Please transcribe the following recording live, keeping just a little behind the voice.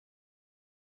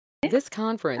This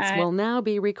conference And will now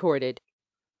be recorded.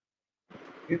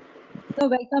 so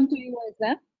welcome to you as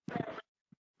well.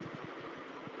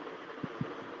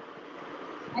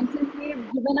 And since we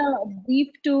have given a brief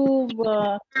to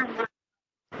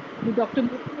Dr.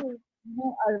 Muthu,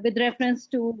 with reference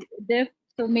to this,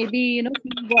 so maybe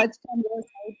few words from your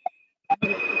side.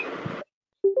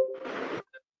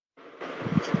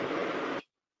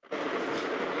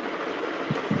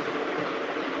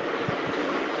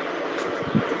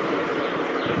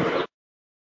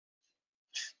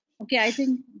 Okay, I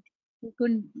think we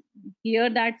couldn't hear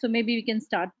that, so maybe we can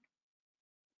start.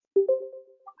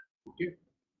 Okay.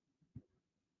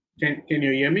 Can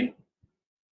you hear me?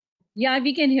 Yeah,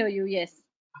 we can hear you. Yes.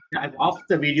 I've off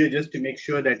the video just to make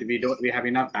sure that we have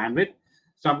enough bandwidth.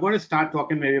 So I'm going to start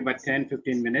talking maybe about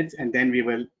 10-15 minutes, and then we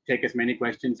will take as many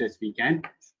questions as we can.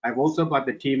 I've also got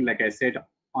the team, like I said,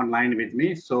 online with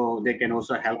me, so they can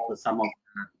also help with some of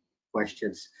the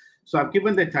questions. So I've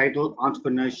given the title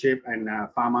Entrepreneurship and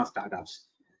Pharma Startups.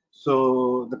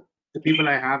 So the people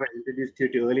I have introduced you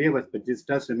to earlier was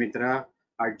Pajista, Sumitra,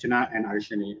 Archana, and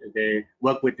Arshani. They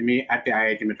work with me at the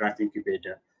IIT Madras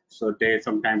Incubator. So they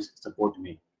sometimes support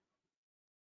me.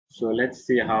 So let's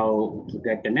see how to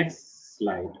get the next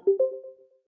slide.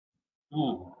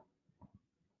 Oh,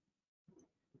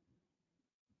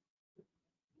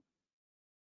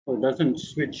 it doesn't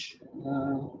switch.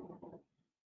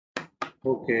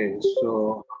 Okay,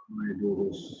 so how do I do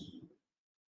this?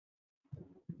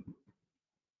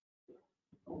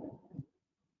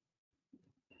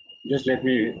 Just let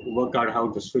me work out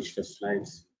how to switch the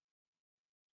slides.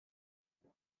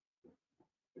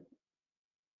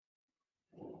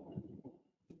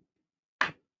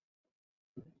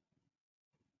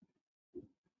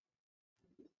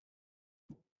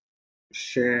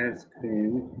 Share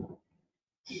screen,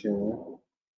 share.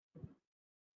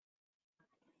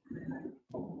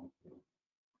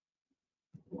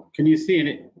 Can you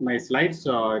see my slides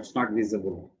or it's not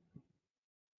visible?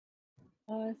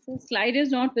 So slide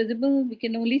is not visible. We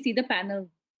can only see the panel.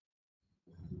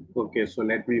 Okay, so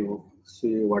let me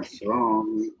see what's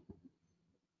wrong.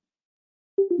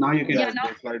 Now you can. Yeah,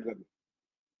 the slide.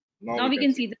 now we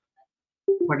can see the.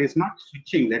 But it's not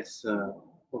switching. Let's.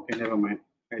 Okay, never mind.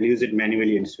 I'll use it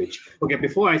manually and switch. Okay,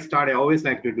 before I start, I always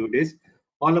like to do this.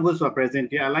 All of us who are present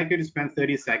here, I'd like you to spend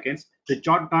 30 seconds to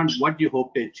jot down what you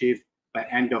hope to achieve by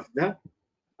end of the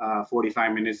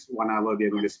 45 minutes, 1 hour we are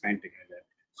going to spend together.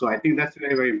 So I think that's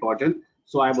very, very important.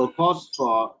 So I will pause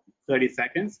for 30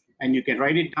 seconds and you can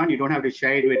write it down. You don't have to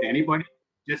share it with anybody,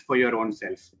 just for your own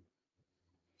self.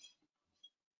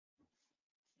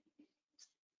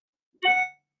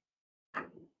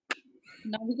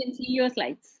 Now we can see your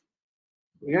slides.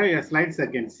 Yeah, slides I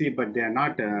can see, but they are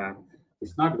not,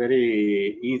 it's not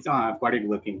very easy. Oh, I've got it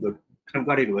working, good. I've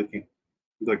got it working,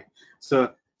 good.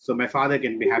 So my father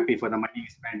can be happy for the money he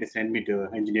spent to send me to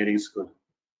engineering school.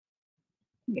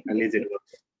 At least it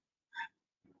works.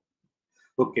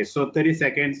 Okay, so 30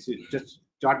 seconds, just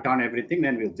jot down everything,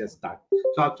 then we'll just start.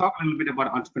 So I'll talk a little bit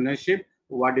about entrepreneurship,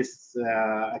 what is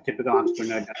a typical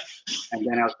entrepreneur does, and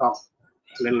then I'll talk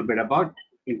a little bit about,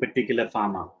 in particular,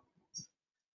 pharma.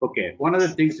 Okay, one of the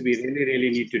things we really, really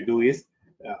need to do is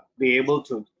be able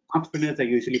to, entrepreneurs are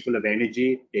usually full of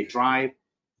energy, they drive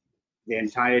the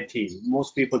entire team.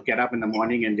 Most people get up in the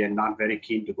morning and they're not very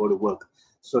keen to go to work.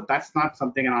 So that's not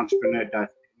something an entrepreneur does.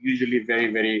 Usually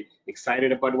very, very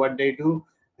excited about what they do.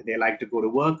 They like to go to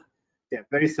work. They're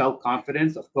very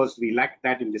self-confident. Of course, we lack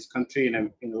that in this country in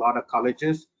a lot of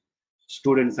colleges.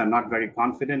 Students are not very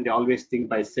confident. They always think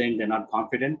by saying they're not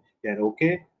confident, they're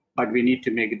okay, but we need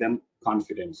to make them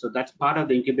confident. So that's part of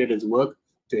the incubator's work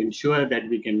to ensure that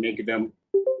we can make them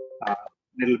a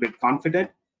little bit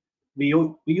confident. We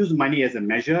use money as a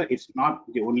measure. It's not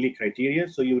the only criteria.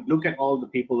 So you look at all the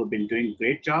people who've been doing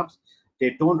great jobs.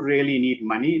 They don't really need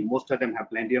money. Most of them have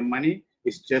plenty of money.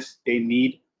 It's just they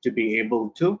need to be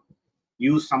able to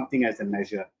use something as a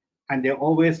measure. And they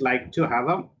always like to have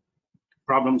a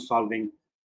problem solving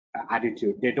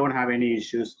attitude. They don't have any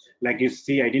issues. Like you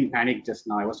see, I didn't panic just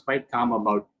now. I was quite calm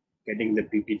about getting the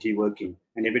PPT working.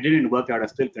 And if it didn't work out, I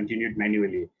still continued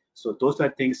manually. So those are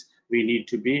things we need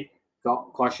to be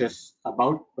cautious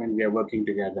about when we are working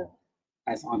together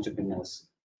as entrepreneurs.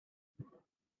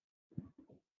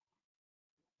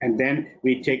 And then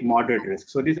we take moderate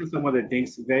risks. So these are some of the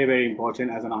things very, very important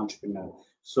as an entrepreneur.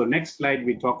 So next slide,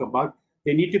 we talk about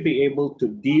they need to be able to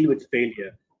deal with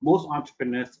failure. Most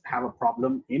entrepreneurs have a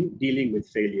problem in dealing with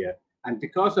failure. And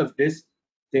because of this,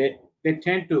 they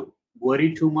tend to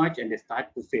worry too much and they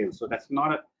start to fail. So it's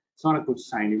not a good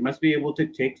sign. You must be able to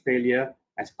take failure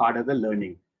as part of the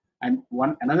learning. And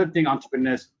another thing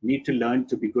entrepreneurs need to learn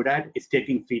to be good at is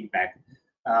taking feedback.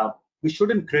 Uh, we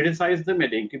shouldn't criticize them at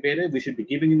the incubator. We should be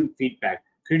giving them feedback.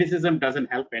 Criticism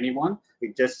doesn't help anyone.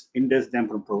 It just hinders them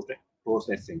from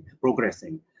progressing.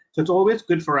 So it's always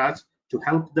good for us to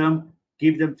help them,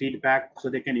 give them feedback so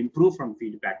they can improve from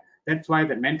feedback. That's why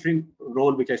the mentoring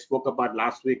role, which I spoke about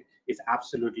last week, is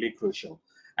absolutely crucial.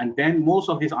 And then most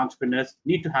of these entrepreneurs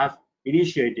need to have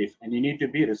initiative and you need to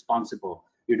be responsible.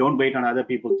 You don't wait on other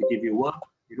people to give you work.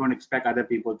 You don't expect other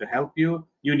people to help you.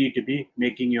 You need to be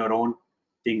making your own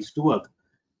things to work.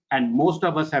 And most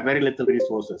of us have very little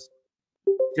resources.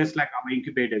 Just like our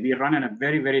incubator, we run in a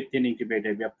very, very thin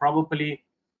incubator. We are probably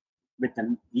with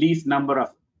the least number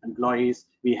of employees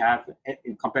we have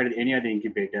compared to any other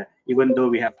incubator, even though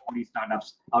we have 40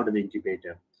 startups out of the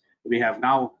incubator. We have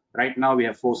now, right now, we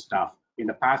have 4 staff. In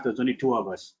the past, there's only 2 of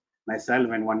us,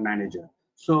 myself and 1 manager.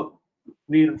 So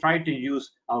we try to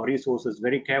use our resources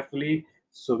very carefully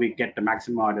so we get the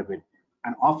maximum out of it.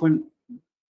 And often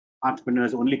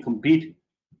entrepreneurs only compete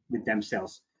with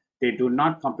themselves. They do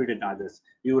not compete with others.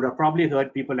 You would have probably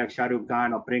heard people like Shah Rukh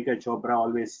Khan or Priyanka Chopra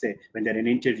always say when they're in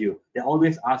an interview, they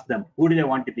always ask them, who do they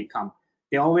want to become?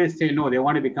 They always say, no, they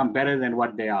want to become better than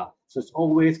what they are. So it's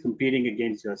always competing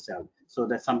against yourself. So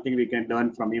that's something we can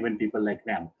learn from even people like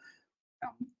them.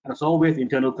 And it's always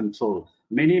internal control.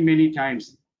 Many, many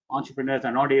times, entrepreneurs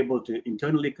are not able to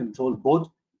internally control both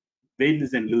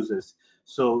wins and losers.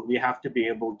 So we have to be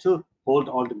able to hold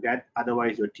all together,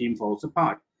 otherwise your team falls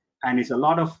apart. And it's a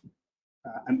lot of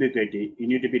ambiguity. You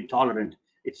need to be tolerant.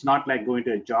 It's not like going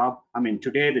to a job. I mean,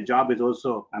 today the job is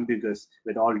also ambiguous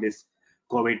with all this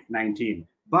COVID-19.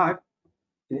 But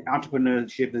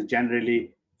entrepreneurship is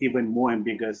generally even more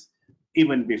ambiguous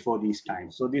even before these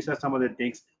times. So these are some of the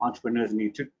things entrepreneurs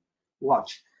need to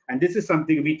watch. And this is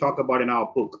something we talk about in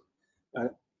our book. Uh,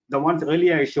 the ones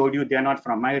earlier I showed you, they're not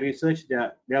from my research.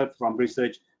 They're from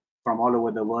research from all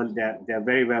over the world. They're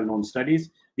very well-known studies.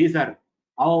 These are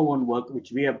our own work,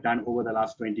 which we have done over the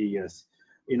last 20 years.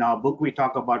 In our book, we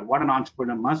talk about what an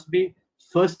entrepreneur must be.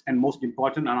 First and most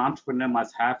important, an entrepreneur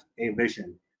must have a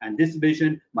vision. And this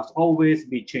vision must always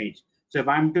be changed. So if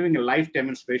I'm doing a live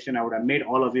demonstration, I would have made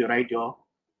all of you write your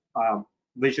uh,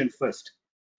 vision first,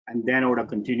 and then I would have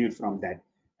continued from that.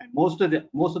 And most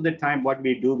of the time, what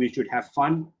we do, we should have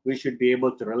fun. We should be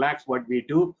able to relax what we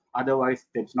do. Otherwise,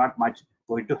 there's not much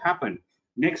going to happen.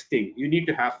 Next thing, you need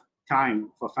to have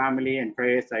time for family and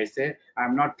prayers. I say,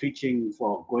 I'm not preaching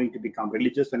for going to become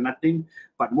religious or nothing,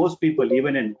 but most people,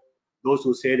 even in those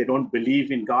who say they don't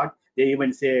believe in God, they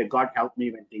even say, God help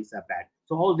me when things are bad.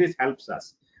 So all this helps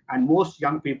us. And most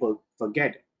young people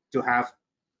forget to have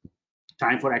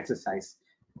time for exercise.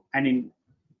 And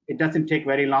it doesn't take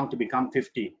very long to become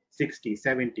 50, 60,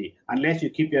 70. Unless you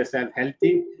keep yourself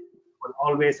healthy, you will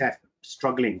always have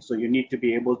struggling. So you need to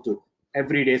be able to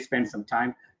every day spend some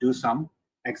time, do some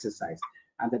exercise.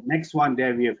 And the next one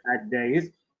there we have had there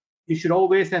is you should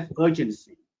always have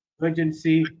urgency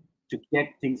to get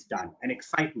things done and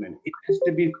excitement. It has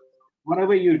to be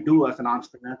whatever you do as an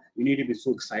entrepreneur, you need to be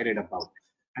so excited about.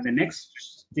 And the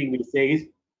next thing we say is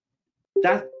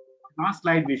that last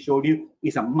slide we showed you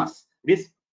is a must. This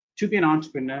to be an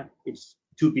entrepreneur, it's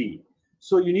to be.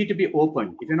 So you need to be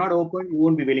open. If you're not open, you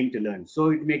won't be willing to learn.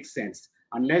 So it makes sense.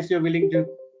 Unless you're willing to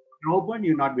open,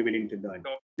 you'll not be willing to learn.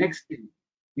 Next thing,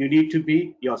 you need to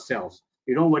be yourself.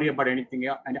 You don't worry about anything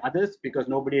else and others because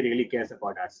nobody really cares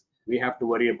about us. We have to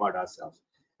worry about ourselves.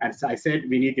 As I said,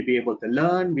 we need to be able to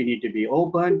learn, we need to be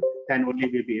open, then only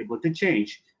we'll be able to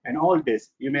change. And all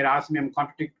this, you may ask me, I'm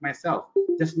contradicting myself.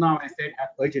 Just now I said have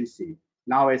urgency.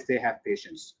 Now I say have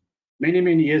patience. Many,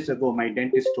 many years ago, my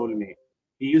dentist told me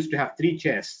he used to have 3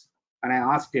 chairs. And I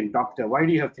asked him, doctor, why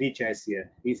do you have 3 chairs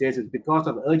here? He says it's because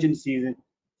of urgency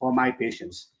for my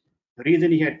patients. The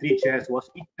reason he had 3 chairs was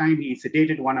each time he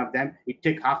sedated one of them, it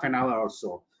took half an hour or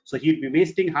so. So he'd be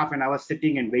wasting half an hour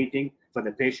sitting and waiting for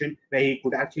the patient where he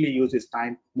could actually use his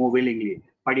time more willingly.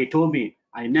 But he told me,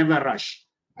 I never rush.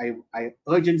 I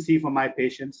urgency for my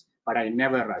patients, but I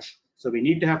never rush. So we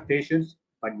need to have patience,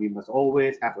 but we must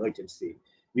always have urgency.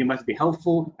 We must be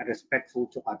helpful and respectful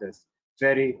to others.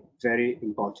 Very, very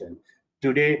important.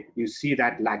 Today, you see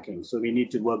that lacking. So we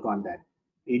need to work on that.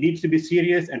 It needs to be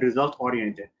serious and result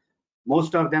oriented.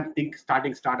 Most of them think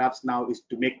starting startups now is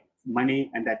to make money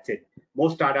and that's it.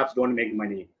 Most startups don't make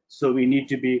money. So we need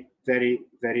to be very,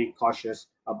 very cautious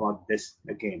about this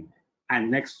again. And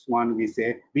next one, we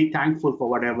say, be thankful for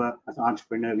whatever as an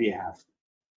entrepreneur we have.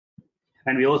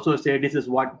 And we also say this is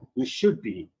what you should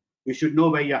be. You should know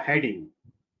where you're heading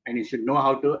and you should know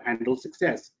how to handle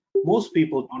success. Most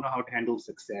people don't know how to handle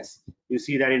success. You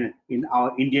see that in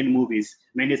our Indian movies.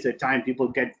 Many of the time, people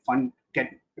get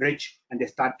rich, and they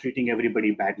start treating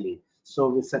everybody badly.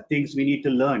 So it's the things we need to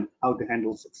learn how to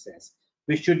handle success.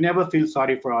 We should never feel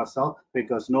sorry for ourselves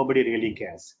because nobody really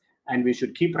cares, and we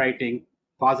should keep writing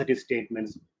positive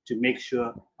statements to make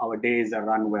sure our days are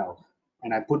run well.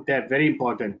 And I put that very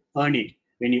important. Earn it.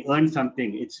 When you earn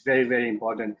something, it's very, very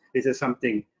important. This is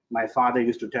something my father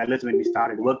used to tell us when we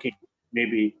started working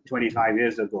maybe 25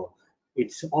 years ago.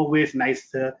 It's always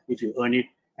nicer if you earn it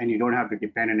and you don't have to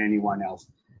depend on anyone else.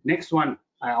 Next one,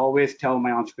 I always tell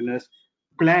my entrepreneurs,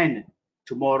 plan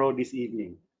tomorrow this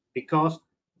evening, because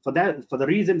for the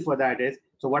reason for that is,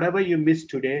 so whatever you miss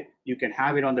today, you can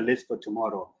have it on the list for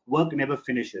tomorrow. Work never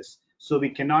finishes, so we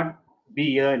cannot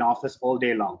be here in office all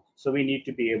day long. So we need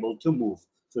to be able to move.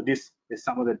 So this is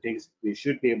some of the things we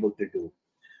should be able to do.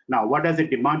 Now, what does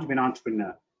it demand to be an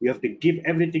entrepreneur? You have to give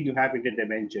everything you have into the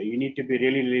venture. You need to be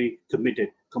really, really committed,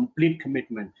 complete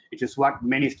commitment, which is what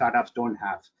many startups don't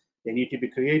have. They need to be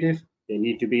creative, they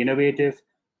need to be innovative,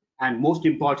 and most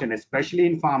important, especially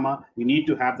in pharma, you need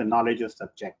to have the knowledge of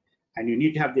subject, and you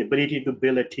need to have the ability to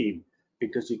build a team,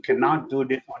 because you cannot do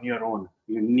this on your own.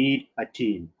 You need a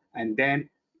team. And then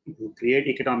you create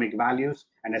economic values.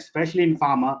 And especially in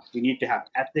pharma, you need to have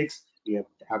ethics, you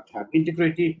have to have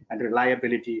integrity and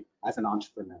reliability as an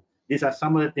entrepreneur. These are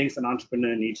some of the things an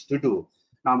entrepreneur needs to do.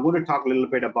 Now, I'm going to talk a little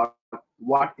bit about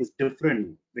what is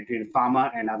different between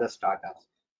pharma and other startups.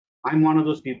 I'm one of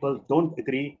those people don't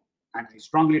agree, and I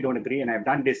strongly don't agree, and I've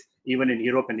done this even in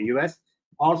Europe and the US.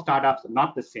 All startups are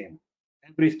not the same.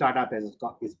 Every startup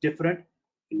is different.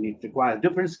 It requires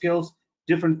different skills,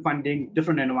 different funding,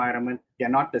 different environment. They are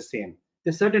not the same.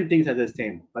 There's certain things are the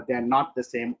same, but they are not the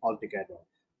same altogether.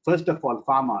 First of all,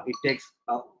 pharma, it takes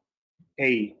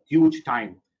a huge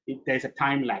time. There's a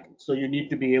time lag. So you need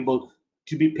to be able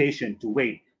to be patient, to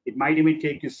wait. It might even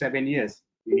take you 7 years.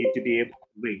 You need to be able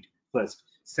to wait first.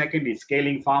 Secondly,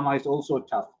 scaling pharma is also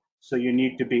tough. So you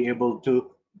need to be able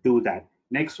to do that.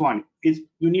 Next one is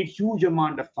you need huge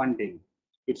amount of funding.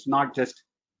 It's not just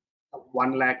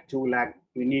 1 lakh, 2 lakh.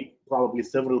 You need probably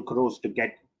several crores to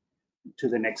get to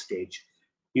the next stage.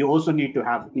 You also need to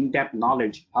have in-depth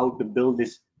knowledge how to build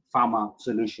these pharma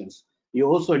solutions. You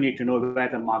also need to know where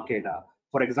the market are.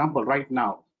 For example, right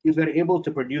now, if we're able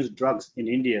to produce drugs in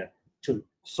India to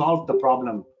solve the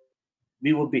problem,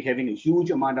 we will be having a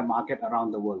huge amount of market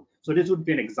around the world. So this would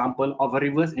be an example of a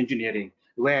reverse engineering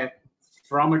where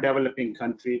from a developing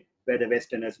country where the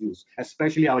Westerners use,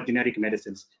 especially our generic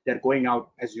medicines, they're going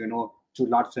out, as you know, to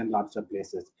lots and lots of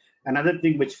places. Another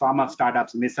thing which pharma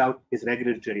startups miss out is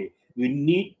regulatory. You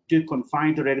need to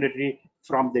confine to regulatory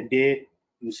from the day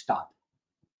you start.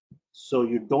 So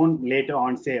you don't later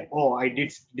on say, oh, I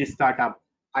did this startup,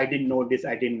 I didn't know this,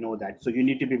 I didn't know that. So you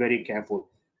need to be very careful.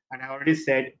 And I already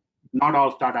said, not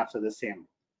all startups are the same.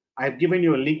 I've given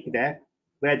you a link there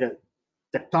where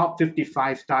the top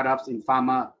 55 startups in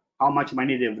pharma, how much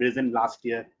money they've risen last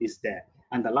year is there.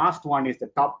 And the last one is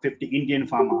the top 50 Indian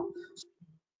pharma.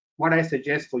 What I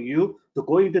suggest for you to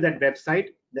go into that website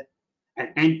and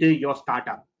enter your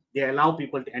startup. They allow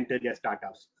people to enter their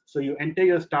startups. So you enter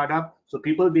your startup, so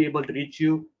people will be able to reach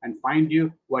you and find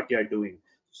you what you're doing.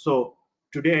 So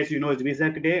today, as you know, is Visa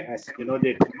Day. As you know,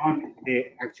 they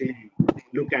actually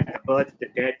look at the birth, the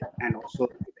death, and also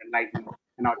the enlightenment.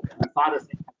 And my father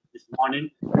said this morning,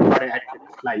 I thought I had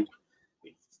this slide.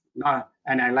 It's not,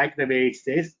 and I like the way it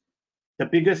says. The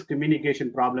biggest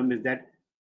communication problem is that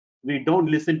we don't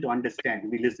listen to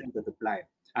understand, we listen to reply.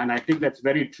 And I think that's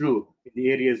very true in the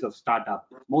areas of startup.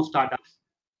 Most startups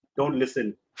don't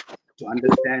listen to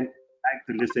understand, like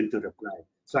to listen to reply.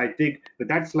 So I think with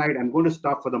that slide, I'm going to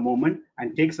stop for the moment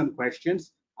and take some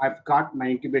questions. I've got my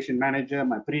incubation manager,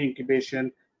 my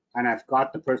pre-incubation, and I've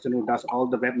got the person who does all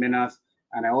the webinars.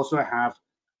 And I also have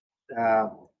uh,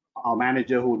 our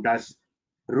manager who does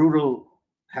rural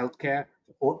healthcare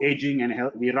or aging and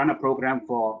health. We run a program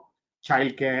for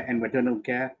childcare and maternal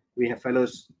care. We have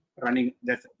fellows running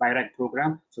that direct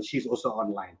program, so she's also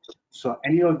online. So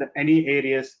any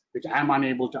areas which I'm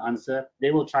unable to answer, they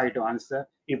will try to answer.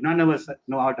 If none of us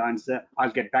know how to answer,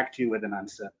 I'll get back to you with an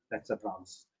answer. That's a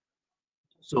promise.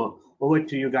 So over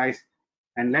to you guys,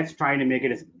 and let's try to make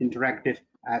it as interactive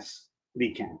as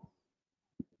we can.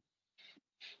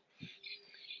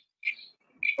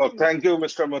 Oh, thank you,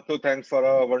 Mr. Muthu. Thanks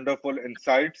for wonderful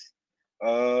insights.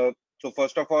 So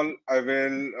first of all, I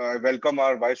welcome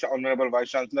our Honorable Vice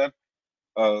Chancellor,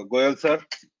 Goyal sir.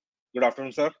 Good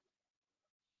afternoon, sir.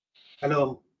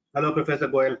 Hello, hello, Professor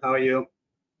Boyle. How are you?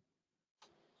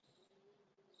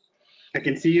 I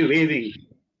can see you waving.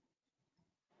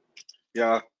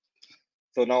 Yeah.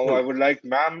 So now I would like,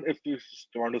 ma'am, if you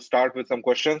want to start with some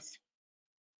questions,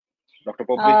 Dr.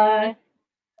 Popli.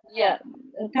 Yeah,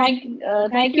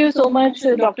 thank you so much,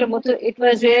 Dr. Muthu. It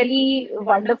was really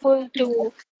wonderful to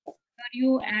hear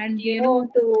you and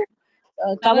to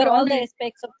cover all the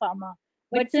aspects of pharma.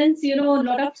 But since a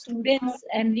lot of students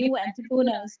and new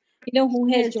entrepreneurs who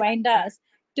has joined us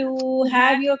to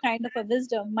have your kind of a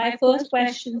wisdom, my first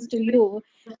questions to you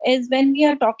is when we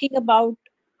are talking about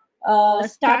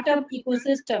startup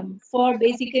ecosystem for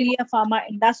basically a pharma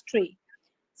industry.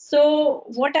 So,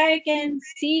 what I can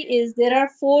see is there are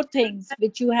four things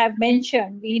which you have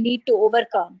mentioned we need to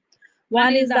overcome.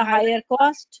 One is the higher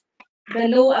cost, the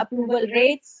low approval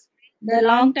rates, the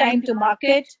long time to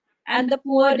market, and the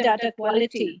poor data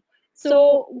quality.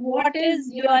 So, what is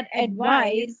your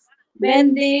advice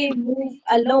when they move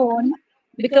alone?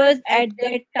 Because at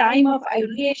that time of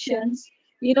ideations,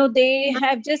 they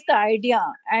have just the idea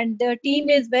and the team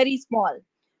is very small.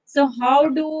 So, how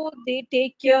do they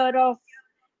take care of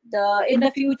the in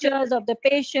the futures of the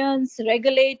patients,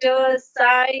 regulators,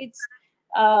 sites,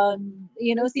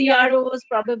 CROs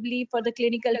probably for the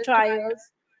clinical trials,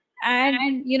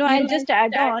 and I'll just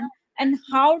add on. And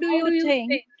how do you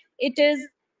think it is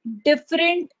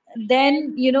different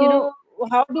than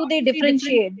how do they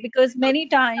differentiate? Because many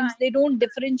times they don't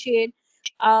differentiate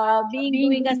being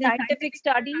doing a scientific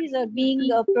studies or being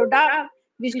a product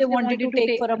which they wanted to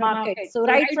take for a market. So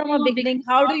right from a beginning,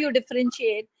 how do you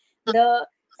differentiate the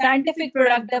scientific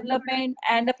product development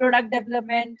and the product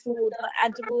development through the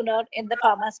entrepreneur in the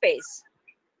pharma space?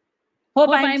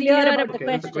 Hope I'm clear about the Okay,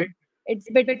 that's a great. question. It's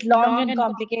a bit long and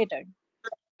complicated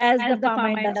as the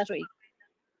pharma industry.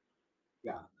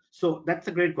 Yeah. So that's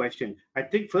a great question. I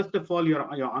think first of all, your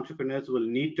entrepreneurs will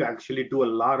need to actually do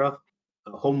a lot of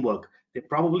homework. They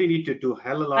probably need to do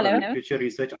hell a lot of Hello. literature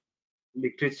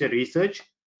research,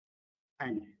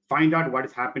 and find out what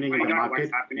is happening in the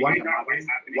market.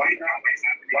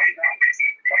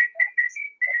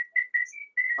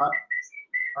 Uh,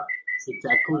 it's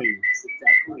echoing.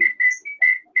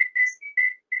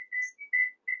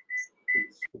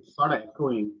 It's sort of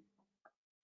echoing.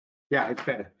 Yeah, it's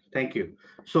better. Thank you.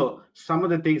 So some of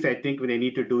the things I think they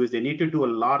need to do is they need to do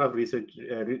a lot of research,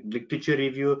 literature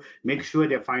review, make sure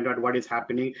they find out what is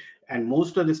happening. And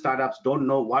most of the startups don't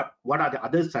know what are the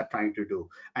others are trying to do.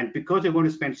 And because they're going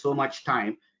to spend so much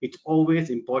time, it's always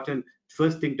important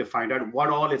first thing to find out what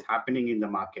all is happening in the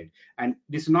market. And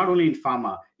this is not only in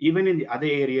pharma, even in the other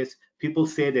areas, people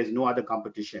say there's no other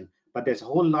competition, but there's a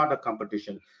whole lot of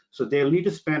competition. So they'll need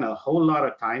to spend a whole lot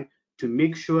of time to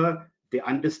make sure they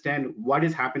understand what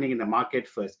is happening in the market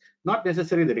first, not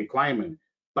necessarily the requirement,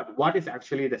 but what is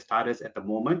actually the status at the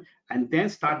moment, and then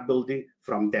start building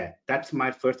from there. That's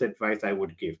my first advice I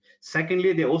would give.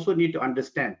 Secondly, they also need to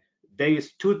understand there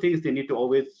is two things they need to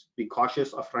always be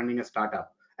cautious of running a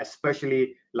startup,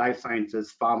 especially life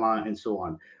sciences, pharma, and so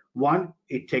on. One,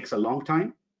 it takes a long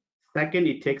time. Second,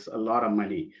 it takes a lot of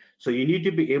money. So you need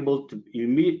to be able to, you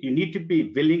need to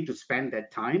be willing to spend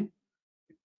that time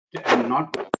and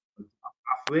not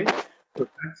halfway. So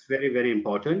that's very, very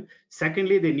important.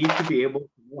 Secondly, they need to be able to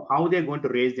know how they're going to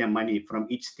raise their money from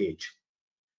each stage.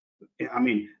 I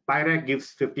mean, Pyrac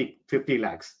gives 50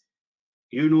 lakhs.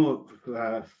 You know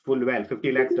full well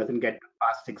 50 lakhs doesn't get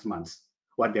past 6 months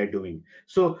what they're doing.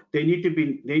 So they need to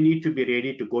be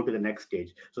ready to go to the next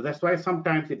stage. So that's why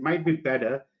sometimes it might be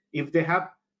better if they have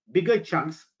bigger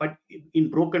chunks, but in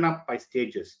broken up by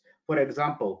stages. For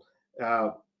example,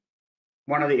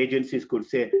 one of the agencies could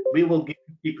say, we will give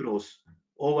 50 crores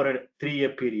over a 3-year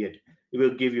period. We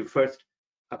will give you first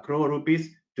a crore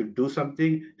rupees to do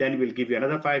something, then we'll give you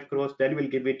another 5 crores, then we'll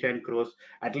give you 10 crores.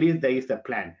 At least there is a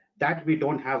plan that we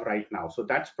don't have right now. So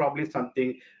that's probably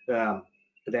something that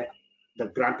the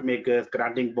grant makers,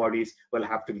 granting bodies will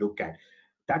have to look at.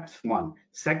 That's one.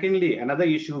 Secondly, another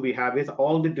issue we have is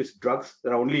all these drugs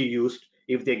that are only used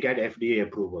if they get FDA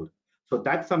approval. So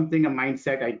that's something, a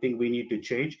mindset I think we need to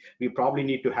change. We probably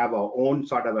need to have our own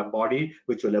sort of a body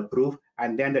which will approve,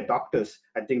 and then the doctors,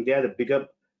 I think they're the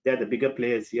bigger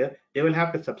players here. They will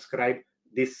have to subscribe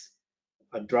this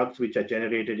drugs which are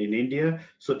generated in India.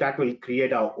 So that will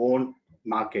create our own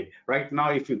market. Right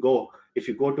now, if you go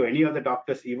to any other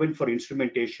doctors, even for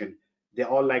instrumentation, they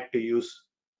all like to use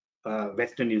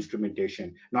Western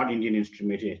instrumentation, not Indian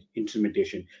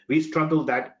instrumentation. We struggle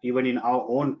that even in our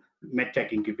own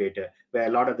medtech incubator, where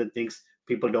a lot of the things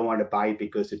people don't want to buy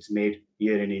because it's made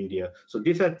here in India. So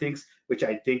these are things which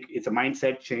I think is a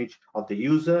mindset change of the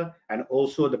user and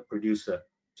also the producer.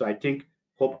 So I think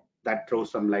hope that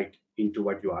throws some light into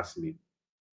what you asked me.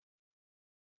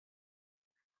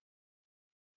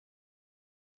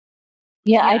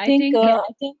 Yeah, I think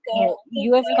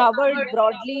you have covered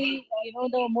broadly,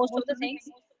 the most of the things.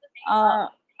 Uh,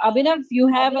 Abhinav, you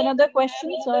have another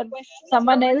questions or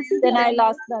someone else? Then I'll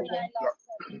ask that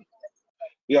one.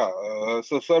 Yeah,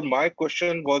 so sir, my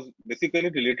question was basically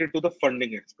related to the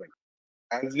funding aspect.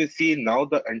 As we see now,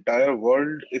 the entire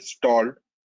world is stalled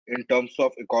in terms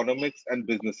of economics and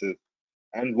businesses.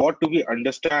 And what do we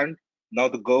understand now?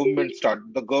 The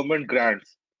government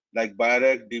grants like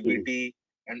BIREC, Mm, DBT,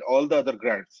 and all the other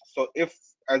grants. So if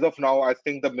as of now, I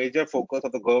think the major focus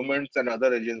of the governments and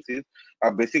other agencies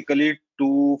are basically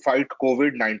to fight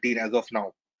COVID-19 as of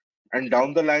now. And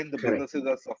down the line, the correct. businesses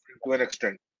are suffering to an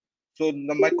extent. So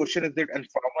now my question is that, and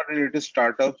pharma-related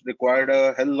startups required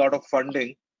a hell lot of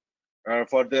funding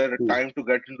for their Mm, time to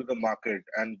get into the market.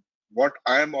 And what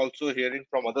I am also hearing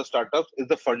from other startups is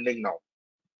the funding now.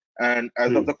 And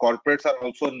as of mm, the corporates are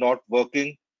also not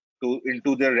working to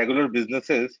into their regular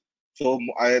businesses, so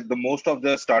the most of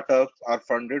their startups are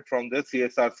funded from their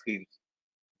CSR schemes.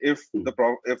 If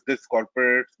mm. if this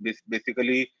corporate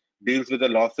basically deals with a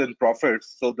loss in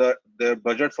profits, so their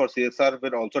budget for CSR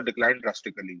will also decline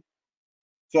drastically.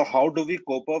 So how do we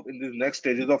cope up in these next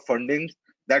stages of funding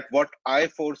that what I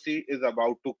foresee is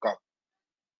about to come?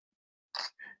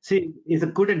 See, it's a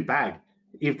good and bad.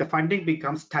 If the funding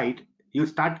becomes tight, you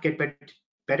start get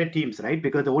better teams, right?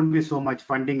 Because there won't be so much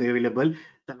funding available.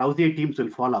 The lousier teams will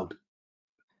fall out.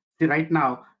 See, right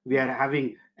now we are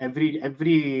having every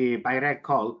BIRAC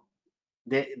call.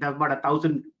 There's about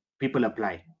 1,000 people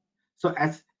apply. So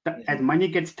as Mhm, money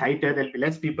gets tighter, there'll be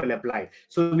less people apply.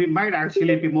 So we might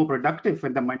actually be more productive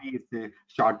when the money is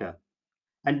shorter.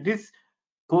 And this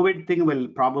COVID thing will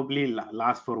probably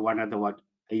last for one other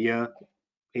a year,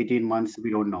 18 months.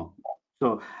 We don't know.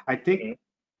 So I think mhm,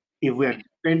 if we are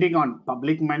depending on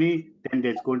public money, then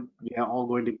we are all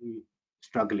going to be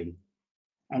struggling.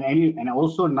 And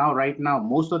also now right now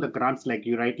most of the grants, like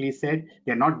you rightly said,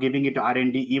 they're not giving it to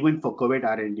R&D even for COVID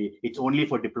R&D. It's only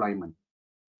for deployment.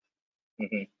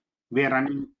 mhm, We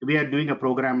are doing a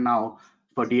program now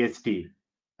for DST.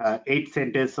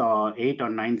 8 or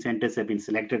 9 centers have been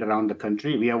selected around the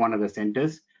country. We are one of the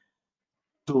centers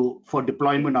for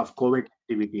deployment mhm. of COVID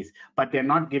activities, but they're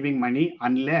not giving money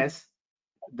unless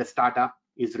the startup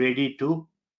is ready to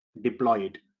deploy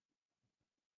it.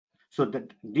 So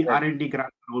that the Right. R&D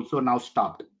grants are also now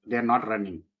stopped. They're not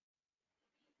running.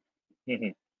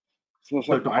 Mhm. So,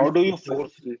 So sir, to how answer do your you question,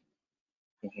 foresee?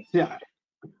 Mhm, yeah.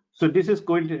 So this is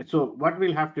going to. So what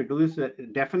we'll have to do is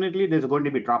definitely there's going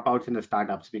to be dropouts in the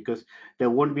startups because there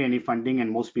won't be any funding,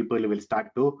 and most people will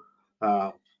start to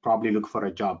probably look for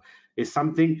a job. It's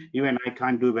something you and I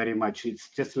can't do very much. It's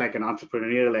just like an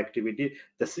entrepreneurial activity.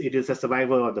 It is a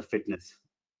survival of the fitness.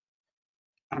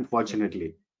 mhm.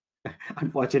 Unfortunately,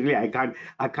 unfortunately, I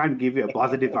can't give you a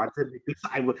positive answer because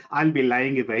I'll be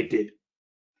lying if I did.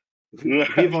 We've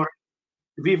Right. already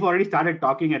we've already started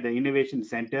talking at the innovation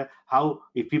center how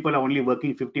if people are only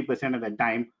working 50% of the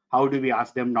time, how do we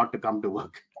ask them not to come to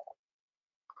work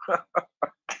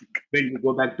when we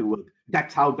go back to work?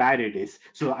 That's how bad it is.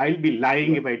 So I'll be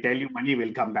lying if I tell you money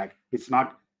will come back. It's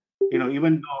not,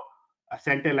 even though a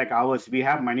center like ours, we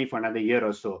have money for another year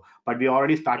or so, but we're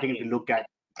already starting to look at,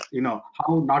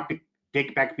 how not to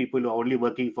take back people who are only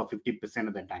working for 50%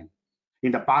 of the time.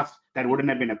 In the past, that wouldn't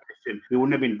have been a question. We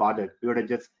wouldn't have been bothered. We would have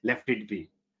just left it be.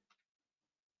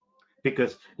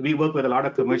 Because we work with a lot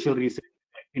of commercial research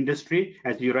industry.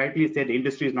 As you rightly said, the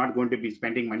industry is not going to be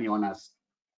spending money on us.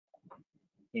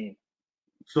 Mhm.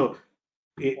 So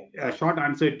a short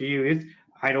answer to you is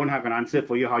I don't have an answer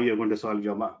for you how you're going to solve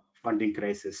your funding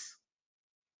crisis.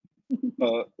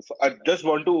 So I just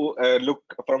want to look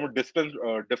from a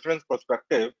different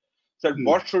perspective. So, Hmm.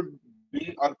 what should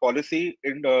be our policy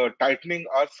in tightening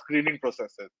our screening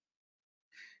processes?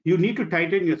 You need to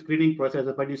tighten your screening process,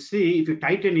 but you see, if you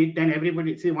tighten it, then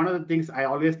everybody see. One of the things I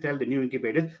always tell the new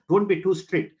incubators: don't be too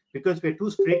strict, because we're too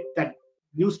strict that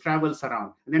news travels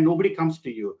around and then nobody comes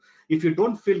to you. If you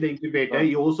don't fill the incubator, Uh,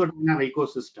 you also don't have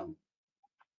ecosystem,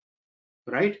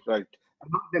 right? right.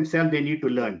 Among themselves they need to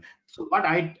learn. So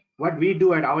what we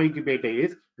do at our incubator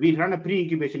is we run a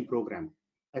pre-incubation program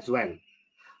as well.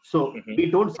 So Mhm, we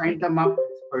don't sign mhm, them up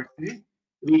per se.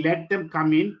 We let them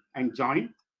come in and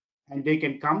join, and they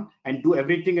can come and do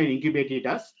everything an incubator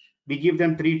does. We give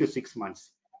them 3 to 6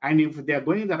 months, and if they are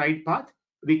going the right path,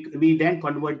 we then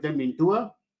convert them into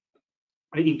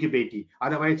an incubator.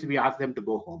 Otherwise, we ask them to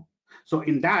go home. So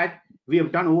in that, we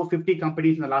have done over 50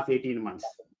 companies in the last 18 months,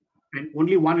 and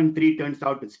only 1 in 3 turns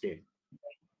out to stay.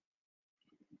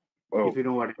 If Oh, you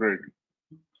know what I great.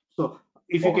 mean. So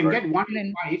if you All can right. get one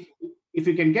in Excellent. five, if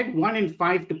you can get 1 in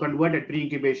 5 to convert at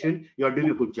pre-incubation, you're doing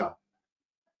a good job.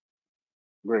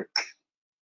 Great.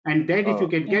 And then if you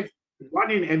can get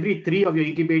 1 in every 3 of your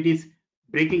incubators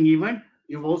breaking even,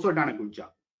 you've also done a good job.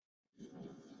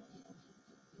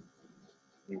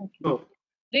 So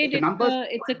Great. the numbers.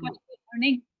 It's a question of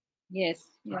learning. Yes.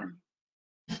 Yeah.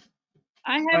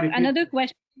 I have Sorry, please. another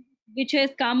question which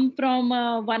has come from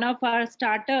one of our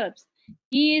startups.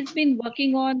 He has been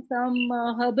working on some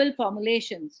herbal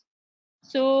formulations.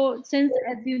 So since,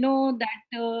 as you know, that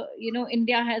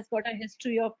India has got a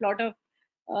history of lot of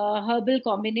herbal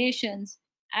combinations,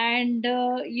 and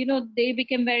they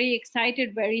became very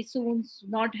excited very soon,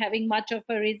 not having much of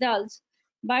a results.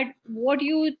 But what do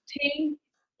you think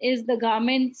is the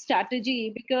government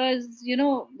strategy? Because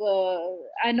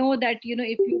I know that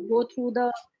if you go through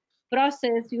the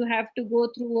process, you have to go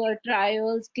through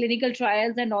trials, clinical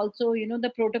trials, and also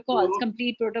the protocols, So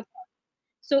complete protocol.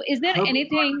 So is there herbal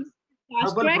anything products,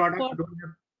 fast herbal track products for don't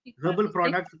have, particular herbal district?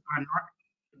 products are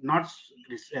not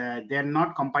they're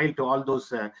not compiled to all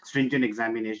those stringent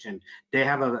examination. They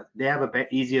have a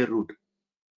easier route.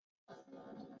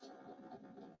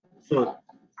 So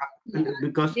Yeah,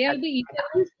 because they'll be easier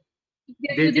if we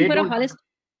are using they for a don't have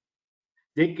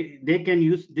holistic. they can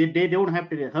use they don't have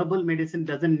to. Herbal medicine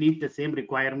doesn't meet the same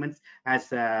requirements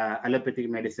as allopathic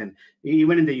medicine,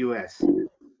 even in the US.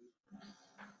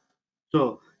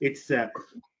 So it's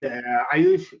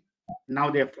Ayush. Now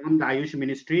they have formed the Ayush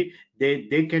ministry.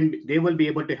 They will be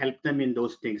able to help them in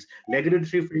those things.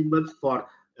 Regulatory frameworks for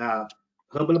uh,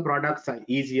 herbal products are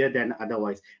easier than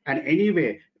otherwise. And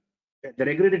anyway, the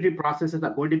regulatory processes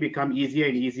are going to become easier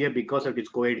and easier because of this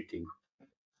COVID thing.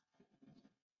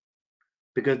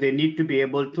 Because they need to be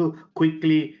able to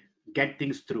quickly get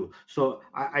things through. So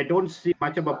I don't see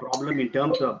much of a problem in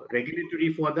terms of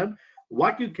regulatory for them.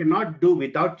 What you cannot do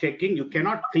without checking, you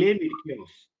cannot claim it cures.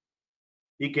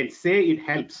 You can say it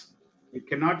helps. You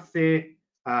cannot say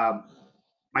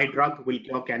my drug will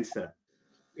cure cancer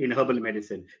in herbal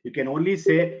medicine. You can only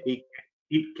say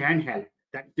it can help.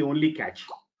 That's the only catch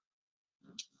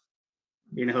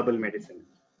in herbal medicine.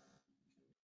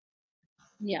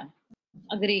 Yeah,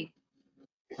 agree.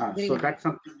 Agree So with that. that's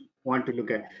something you want to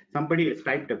look at. Somebody has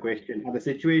typed a question. Are the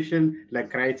situation like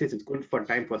crisis is good for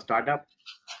time for startup?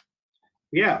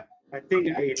 Yeah, I think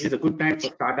it is a good time for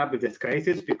startup with this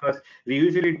crisis because we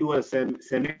usually do a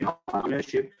seminar on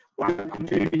ownership. One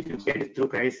opportunity to get is through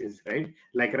crisis, right?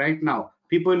 Like right now,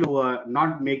 people who are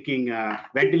not making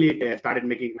ventilator started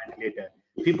making ventilator.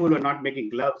 People who are not making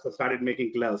gloves have started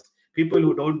making gloves. People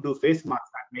who don't do face masks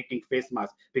start making face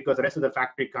masks because the rest of the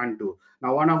factory can't do.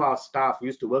 Now, one of our staff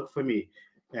used to work for me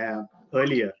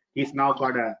earlier. He's now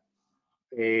got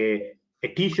a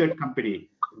t-shirt company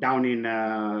down in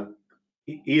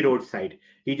Road side.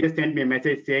 He just sent me a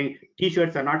message saying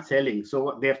t-shirts are not selling,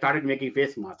 so they have started making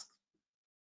face masks.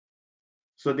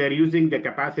 So they're using the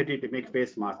capacity to make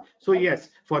face masks. So yes,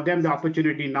 for them the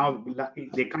opportunity now,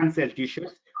 they can't sell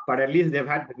t-shirts, but at least they've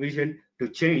had the vision to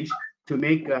change to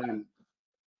make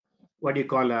what do you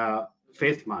call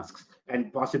face masks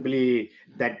and possibly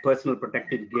that personal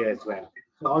protective gear as well.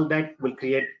 So all that will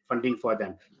create funding for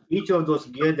them. Each of those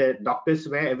gear that doctors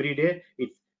wear every day,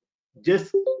 it's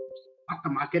just not the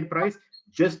market price,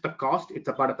 just the cost, it's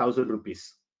about 1,000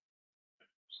 rupees.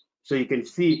 So you can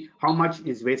see how much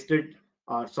is wasted,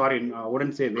 sorry, I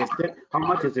wouldn't say wasted, how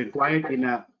much is required in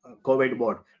a COVID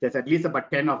ward. There's at least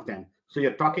about 10 of them. So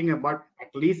you're talking about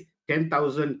at least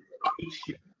 10,000 each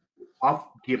of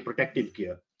gear, protective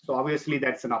gear. So obviously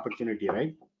that's an opportunity,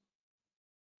 right?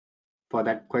 For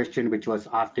that question which was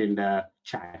asked in the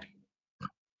chat.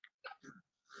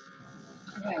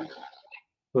 Right.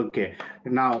 Okay,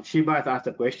 now Shiba has asked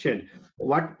a question.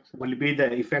 What will be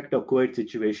the effect of COVID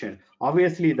situation?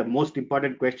 Obviously, the most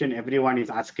important question everyone is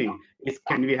asking is,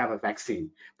 can we have a vaccine?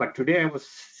 But today I was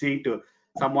seeing to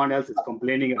someone else is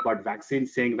complaining about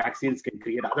vaccines, saying vaccines can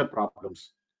create other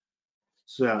problems.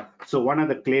 So one of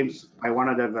the claims by one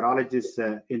of the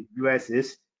virologists in US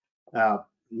is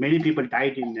many people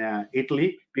died in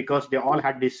Italy because they all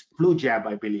had this flu jab,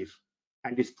 I believe.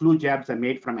 And these flu jabs are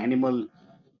made from animals,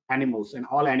 and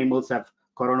all animals have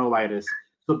coronavirus.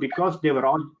 So because they were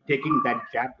all taking that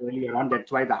jab earlier on,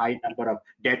 that's why the high number of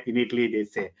death in Italy, they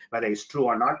say. Whether it's true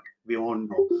or not, we won't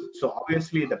know. So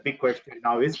obviously the big question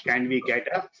now is, can we get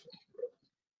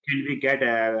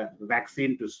a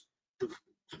vaccine to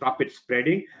stop it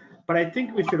spreading? But I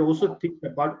think we should also think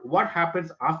about what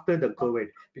happens after the COVID,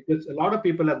 because a lot of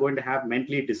people are going to have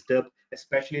mentally disturbed,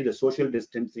 especially the social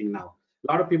distancing now.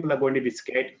 A lot of people are going to be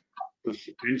scared to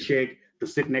handshake, to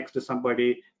sit next to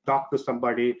somebody, talk to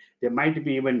somebody. They might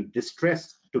be even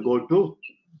distressed to go to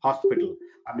hospital.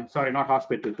 I mean, sorry, not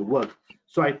hospital, to work.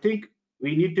 So I think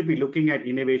we need to be looking at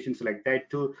innovations like that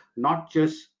too, not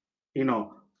just, you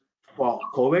know, for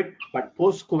COVID, but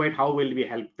post-COVID, how will we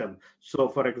help them? So,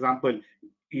 for example,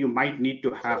 you might need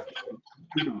to have,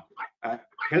 you know,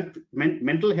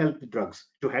 mental health drugs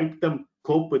to help them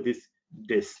cope with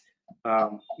this.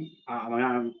 Um,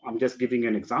 I'm just giving you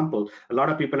an example. A lot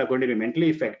of people are going to be mentally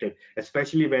affected,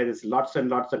 especially where there's lots and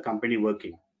lots of company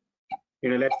working. You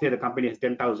know, let's say the company has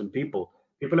 10,000 people.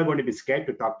 People are going to be scared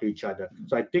to talk to each other.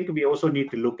 So I think we also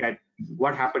need to look at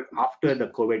what happened after the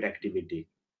COVID activity,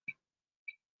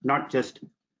 not just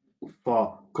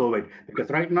for COVID, because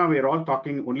right now we're all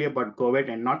talking only about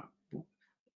COVID and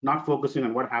not focusing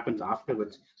on what happens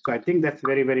afterwards. So I think that's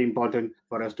very, very important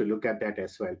for us to look at that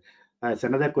as well. It's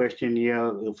another question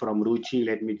here from Ruchi.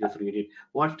 Let me just read it.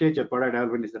 What stage of product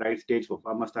development is the right stage for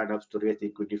pharma startups to raise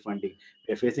equity funding?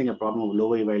 They're facing a problem of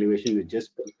lower evaluation with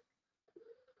just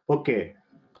okay.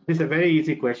 This is a very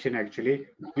easy question, actually.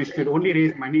 You should only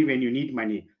raise money when you need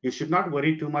money. You should not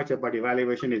worry too much about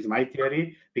evaluation, is my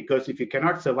theory, because if you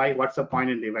cannot survive, what's the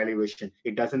point in the evaluation?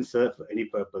 It doesn't serve any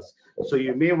purpose. So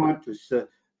you may want to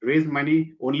raise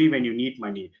money only when you need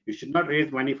money. You should not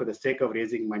raise money for the sake of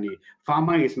raising money.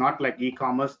 Pharma is not like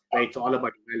e-commerce, where it's all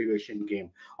about evaluation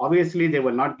game. Obviously, they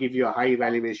will not give you a high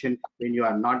evaluation when you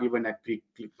are not even at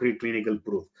preclinical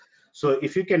proof. So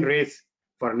if you can raise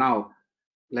for now,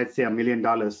 let's say $1 million,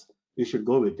 you should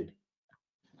go with it.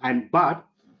 But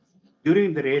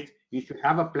during the race, you should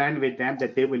have a plan with them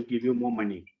that they will give you more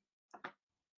money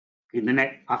in the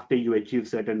net after you achieve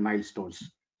certain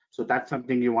milestones. So that's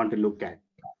something you want to look at.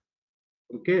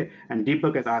 Okay. And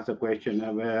Deepak has asked a question.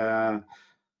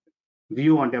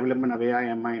 View on development of AI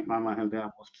and pharma health,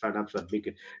 most startups are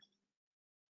big.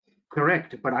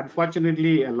 Correct, but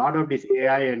unfortunately, a lot of this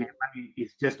AI and MI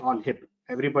is just all hip.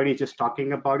 Everybody's just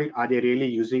talking about it. Are they really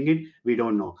using it? We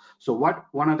don't know. So what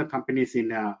one of the companies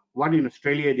what in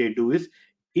Australia they do is,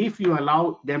 if you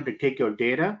allow them to take your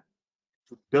data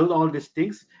to build all these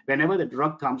things, whenever the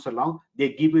drug comes along,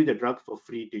 they give you the drug for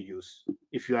free to use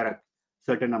if you are a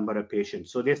certain number of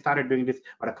patients. So they started doing this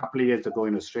about a couple of years ago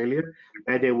in Australia,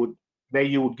 where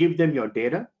you would give them your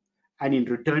data, and in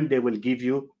return they will give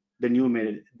you the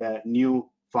new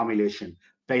formulation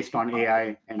based on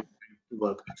AI and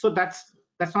work. So that's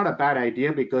not a bad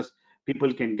idea, because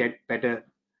people can get better.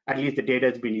 At least the data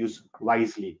has been used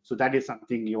wisely. So that is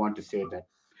something you want to say that.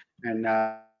 And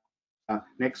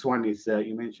next one is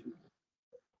you mentioned.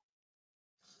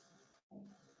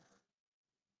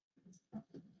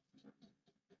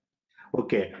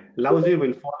 Okay, lousy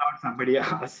will fall out. Somebody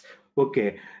asks.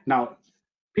 Okay, now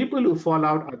people who fall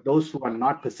out are those who are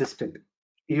not persistent.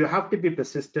 You have to be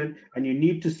persistent, and you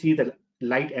need to see the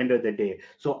light end of the day.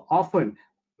 So often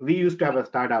we used to have a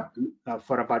startup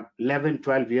for about 11,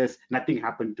 12 years, nothing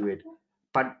happened to it.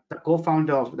 But the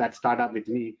co-founder of that startup with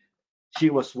me, she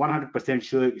was 100%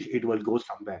 sure it will go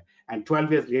somewhere. And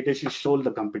 12 years later, she sold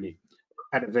the company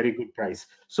at a very good price.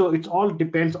 So it all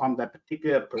depends on that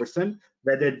particular person,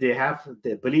 whether they have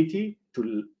the ability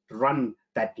to run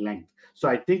that length. So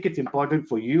I think it's important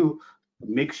for you to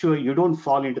make sure you don't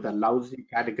fall into the lousy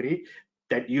category,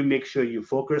 that you make sure you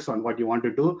focus on what you want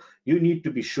to do. You need to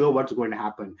be sure what's going to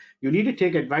happen. You need to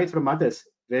take advice from others,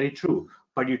 very true,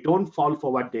 but you don't fall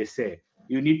for what they say.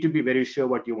 You need to be very sure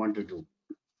what you want to do.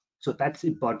 So that's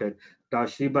important.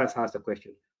 Shriba asked a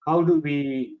question. How do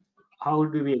we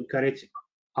encourage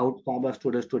out pharma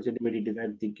students to genuinely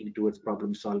design thinking towards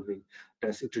problem solving?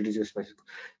 Does introduce a special.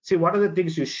 See, what are the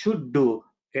things you should do,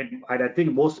 and I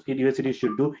think most universities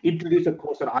should do, introduce a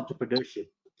course on entrepreneurship.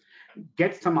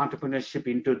 Get some entrepreneurship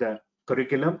into the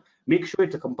curriculum. Make sure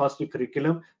it's a compulsory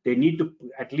curriculum. They need to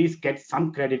at least get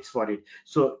some credits for it.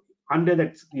 So under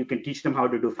that, you can teach them how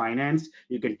to do finance,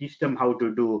 you can teach them how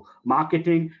to do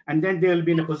marketing, and then they'll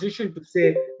be in a position to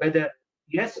say whether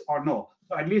yes or no.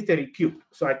 So at least they're equipped.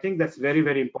 So I think that's very,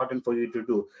 very important for you to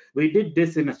do. We did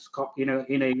this in a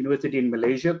university in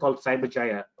Malaysia called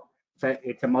Cyberjaya. So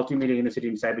it's a multimedia university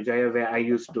in Cyberjaya where I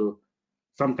used to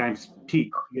sometimes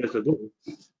teach years ago.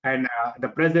 And the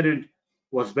president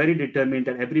was very determined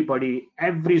that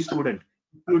every student,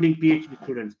 including PhD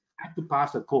students, had to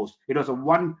pass a course. It was a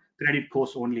one credit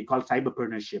course only called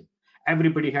Cyberpreneurship.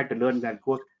 Everybody had to learn that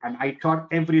course, and I taught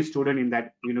every student in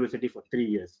that university for 3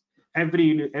 years.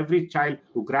 Every child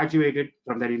who graduated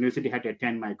from that university had to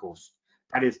attend my course.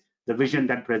 That is the vision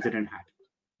that president had.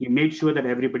 He made sure that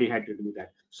everybody had to do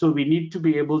that. So we need to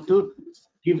be able to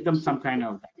give them some kind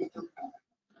of.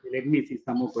 Let me see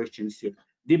some more questions here.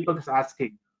 Deepak is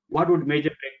asking, what would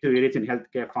major breakthrough areas in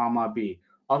healthcare pharma be?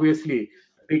 Obviously,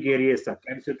 big areas are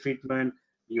cancer treatment.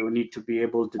 You need to be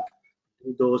able to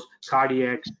do those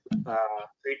cardiac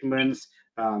treatments,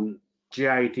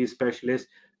 GIT specialists.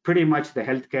 Pretty much the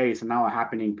healthcare is now a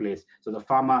happening place. So the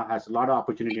pharma has a lot of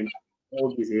opportunity in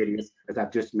all these areas, as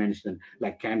I've just mentioned,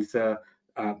 like cancer,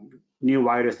 new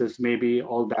viruses, maybe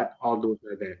all those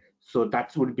are there. So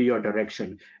that would be your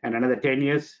direction. And another 10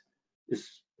 years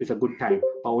is a good time.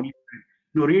 Only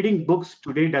reading books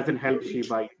today doesn't help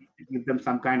Shiba. You need to give them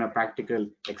some kind of practical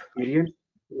experience,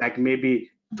 like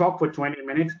maybe talk for 20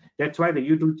 minutes. That's why the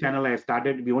YouTube channel I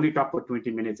started, we only talk for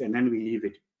 20 minutes and then we leave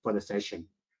it for the session.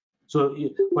 So,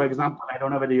 for example, I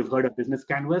don't know whether you've heard of Business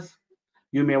Canvas.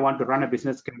 You may want to run a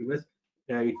business canvas.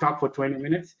 You talk for 20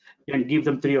 minutes and give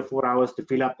them 3 or 4 hours to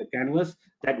fill up the canvas.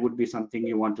 That would be something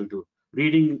you want to do.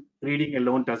 Reading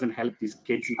alone doesn't help these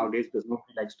kids nowadays because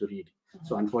nobody likes to read.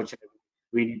 So unfortunately,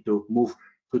 we need to move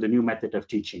to the new method of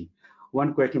teaching.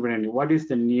 One question, Brandon, what is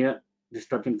the near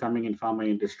disruption coming in pharma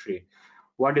industry?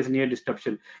 What is near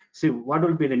disruption? See, what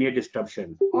will be the near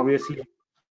disruption? Obviously,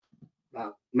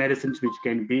 medicines which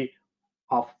can be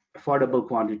of affordable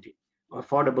quantity,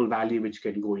 affordable value which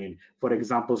can go in. For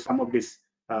example, some of this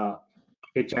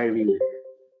HIV,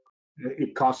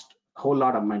 it costs a whole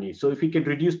lot of money. So if we can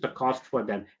reduce the cost for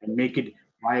them and make it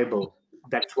viable,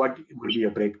 that's what would be a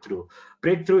breakthrough.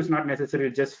 Breakthrough is not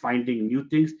necessarily just finding new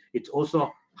things, it's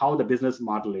also how the business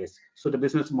model is. So the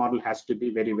business model has to be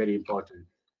very, very important.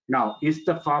 Now, is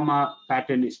the pharma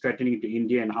patent is threatening to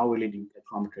India and how will it impact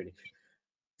pharma trading?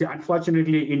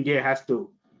 Unfortunately, India has to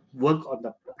work on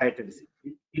the patents.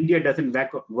 If India doesn't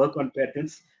work on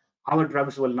patents, our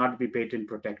drugs will not be patent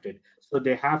protected. So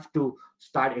they have to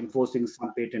start enforcing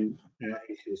some patent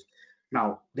issues.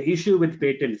 Now, the issue with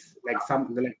patents, like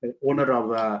the owner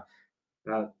of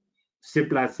uh,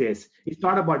 Cipla says, it's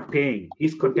not about paying.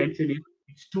 His contention is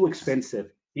it's too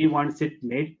expensive. He wants it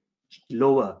made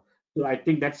lower. So I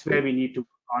think that's where we need to work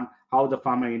on how the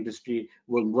pharma industry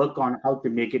will work on how to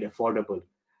make it affordable.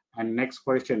 And next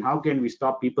question, how can we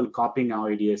stop people copying our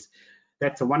ideas?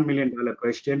 That's a $1 million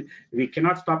question. We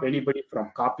cannot stop anybody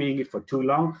from copying it for too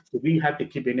long. So we have to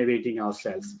keep innovating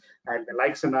ourselves. And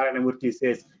like Sanarayanamurthy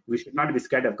says, we should not be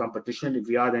scared of competition. If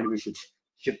we are, then we should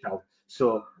shift out.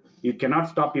 So you cannot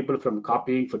stop people from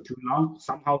copying for too long.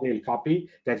 Somehow they'll copy.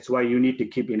 That's why you need to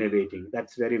keep innovating.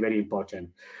 That's very, very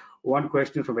important. One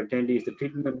question from attendee is the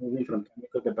treatment moving from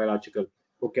chemical to biological.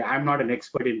 Okay, I'm not an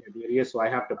expert in that area, so I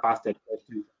have to pass that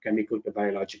question from chemical to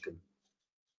biological.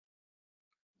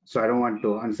 So I don't want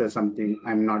to answer something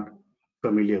I'm not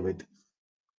familiar with.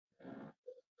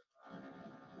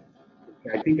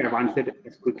 Okay, I think I've answered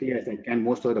as quickly as I can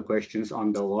most of the questions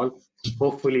on the wall.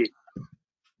 Hopefully,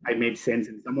 I made sense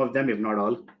in some of them, if not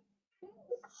all.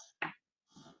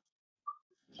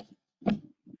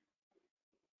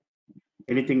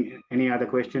 Any other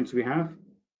questions we have?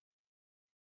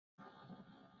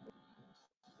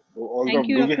 Thank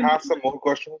you, Do we Dr. have some more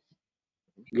questions?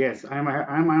 Yes, I'm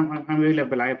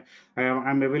available.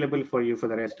 I'm available for you for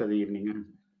the rest of the evening.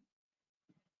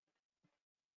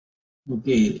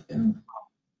 Okay. Can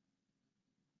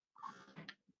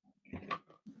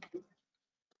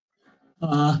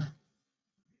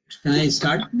I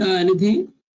start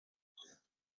anything?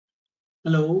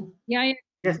 Hello. Yeah.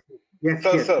 Yes,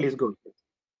 Sir. please go.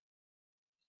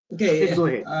 Okay. Please go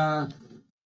ahead.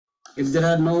 If there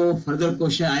are no further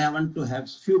questions, I want to have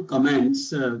few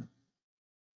comments. Into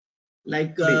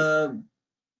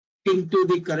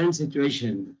the current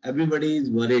situation, everybody is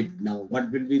worried now.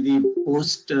 What will be the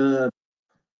post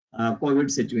COVID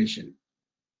situation?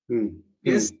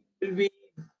 Yes,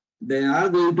 there are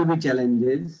going to be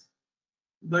challenges,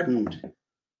 but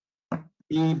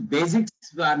the basics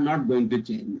are not going to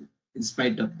change in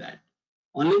spite of that.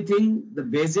 Only thing, the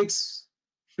basics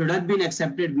should have been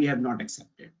accepted, we have not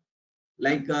accepted.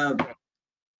 Like the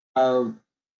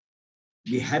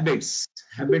habits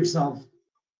of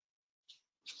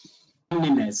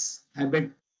cleanliness,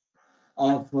 habit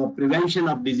of prevention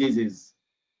of diseases.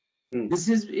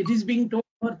 It is being taught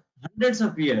for hundreds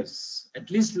of years,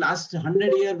 at least last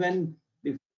 100 years when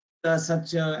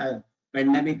such a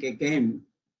pandemic came.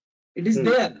 It is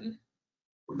there,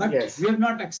 but we have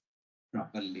not accepted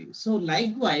properly. So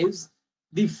likewise,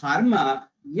 the pharma,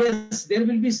 yes, there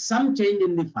will be some change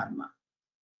in the pharma,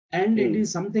 and it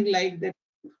is something like that.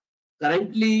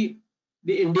 Currently,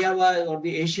 the India or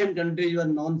the Asian countries were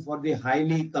known for the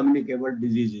highly communicable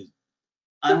diseases,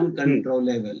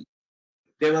 uncontrollable.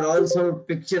 They were also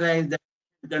picturized that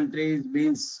countries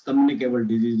means communicable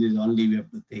diseases only. We have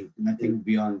to think nothing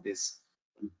beyond this.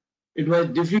 It was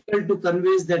difficult to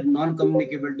convince that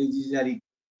non-communicable diseases are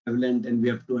prevalent, and we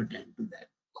have to attend to that.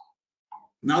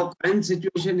 Now, current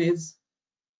situation is,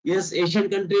 yes, Asian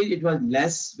countries, it was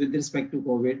less with respect to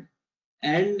COVID,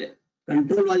 and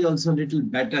control was also a little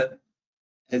better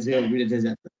as it has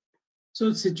happened.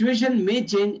 So situation may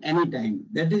change anytime.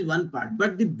 That is one part.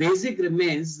 But the basic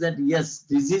remains that yes,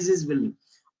 diseases will.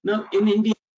 Now in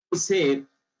India, we say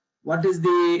what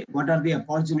are the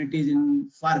opportunities in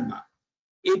pharma?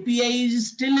 API is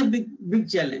still a big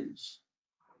challenge.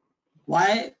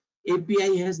 Why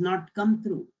API has not come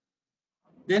through?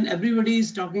 Then everybody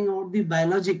is talking about the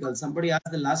biological. Somebody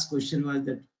asked the last question was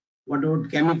that what about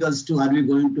chemicals too? Are we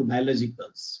going to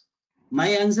biologicals? My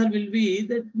answer will be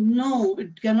that no,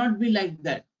 it cannot be like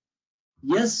that.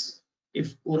 Yes,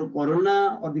 if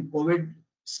corona or the COVID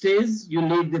stays, you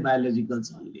need the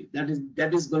biologicals only.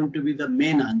 That is going to be the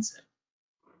main answer.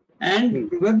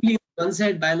 And probably one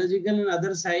side biological and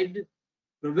other side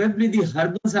probably the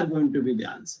herbals are going to be the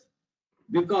answer,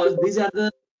 because these are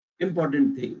the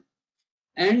important thing.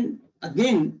 And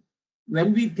again,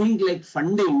 when we think like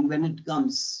funding, when it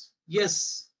comes,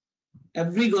 yes,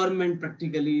 every government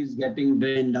practically is getting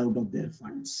drained out of their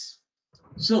funds.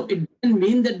 So it doesn't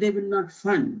mean that they will not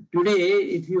fund. Today,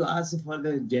 if you ask for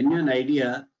the genuine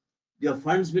idea, your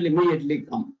funds will immediately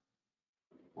come.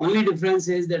 Only difference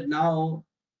is that now,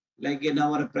 like in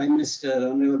our Prime Minister,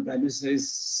 Honorable Prime Minister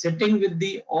is sitting with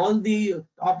all the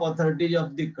top authorities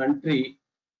of the country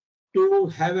to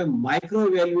have a micro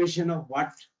evaluation of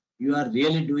what you are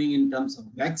really doing in terms of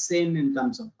vaccine, in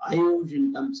terms of Ayush,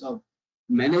 in terms of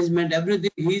management,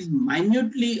 everything. He is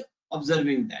minutely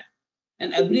observing that.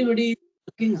 And everybody is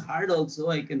working hard also,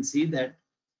 I can see that.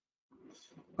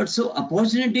 But so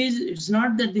opportunities, it's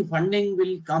not that the funding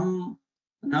will come.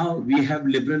 Now we have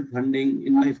liberal funding.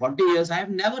 In my 40 years, I have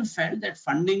never felt that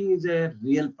funding is a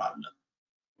real problem.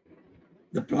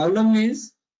 The problem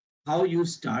is how you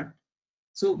start.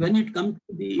 So when it comes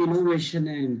to the innovation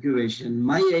and incubation,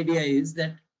 my idea is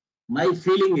that, my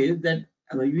feeling is that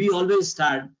we always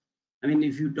start. I mean,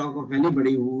 if you talk of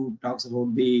anybody who talks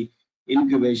about the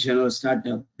incubation or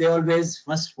startup, they always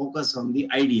first focus on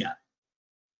the idea.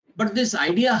 But this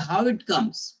idea, how it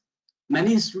comes?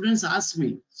 Many students ask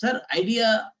me, sir,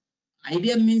 idea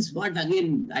means what?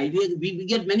 Again, idea, we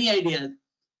get many ideas.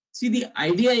 See, the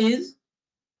idea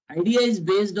is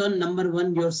based on number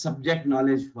one, your subject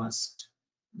knowledge first.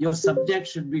 Your subject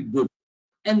should be good.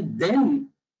 And then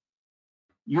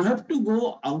you have to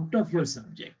go out of your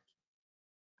subject.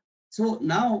 So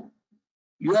now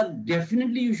you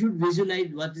should visualize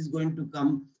what is going to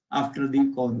come after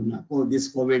the corona, or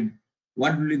this COVID,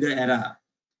 what will be the era.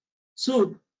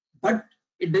 So, but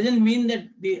it doesn't mean that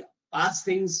the past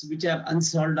things which are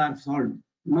unsolved are solved.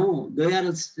 No, they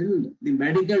are still the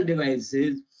medical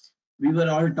devices. We were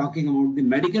all talking about the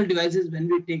medical devices. When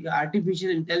we take artificial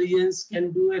intelligence,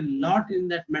 can do a lot in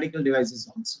that medical devices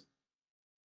also.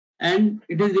 And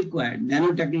it is required,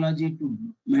 nanotechnology to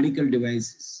medical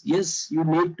devices. Yes, you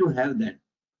need to have that.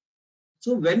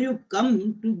 So when you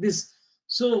come to this,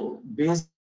 so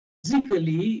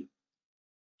basically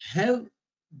have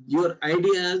your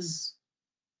ideas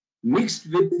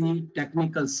mixed with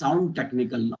the sound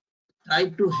technical knowledge. Try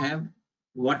to have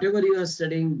whatever you are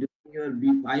studying during your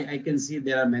week. I can see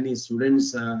there are many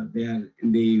students there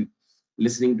in the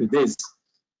listening to this.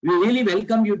 We really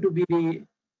welcome you to be the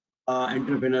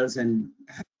entrepreneurs and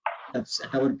startups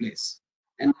at our place.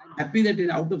 And I'm happy that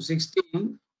out of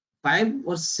 16, 5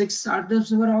 or 6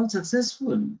 startups were all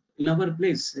successful in our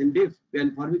place in DIF,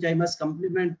 and for which I must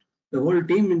compliment the whole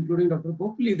team, including Dr.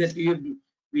 Copley, that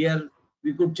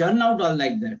we could churn out all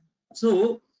like that.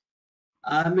 So,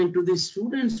 I mean, to the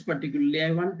students particularly,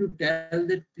 I want to tell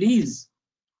that please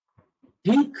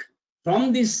think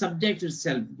from this subject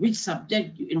itself, which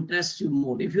subject interests you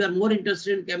more. If you are more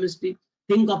interested in chemistry,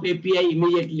 think of API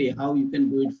immediately, how you can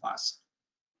do it fast.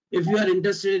 If you are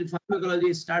interested in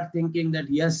pharmacology, start thinking that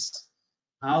yes,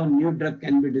 how new drug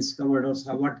can be discovered, or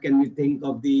what can we think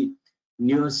of the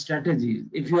newer strategies.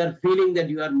 If you are feeling that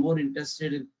you are more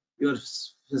interested in your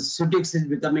pharmaceutics is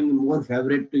becoming more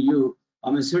favorite to you,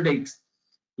 pharmaceutics,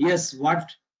 yes, what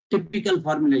typical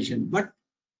formulation. But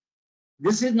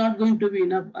this is not going to be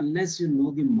enough unless you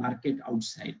know the market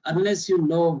outside, unless you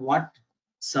know what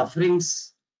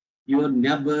sufferings your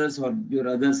neighbors or your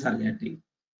others are getting.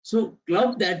 So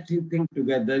club that thing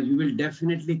together, you will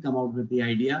definitely come out with the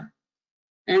idea.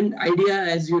 And idea,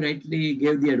 as you rightly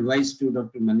gave the advice to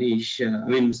Dr. Manish,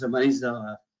 Mr. Manish,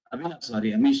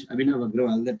 Abhinav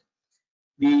Agrawal, that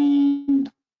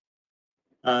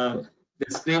the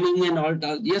screening and all,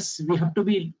 yes, we have to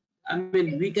be, I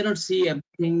mean, we cannot see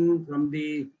everything from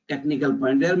the technical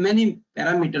point. There are many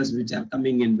parameters which are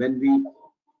coming in. When we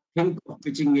think of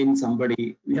pitching in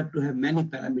somebody, we have to have many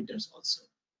parameters also.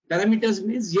 Parameters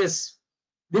means, yes,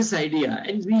 this idea,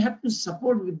 and we have to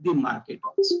support with the market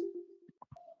also.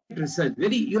 Research,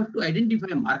 you have to identify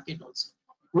a market also.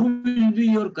 who will be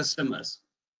your customers,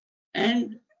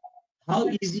 and how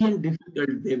easy and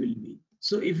difficult they will be.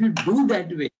 So if you do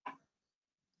that way,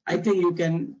 I think you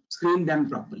can screen them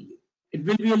properly. It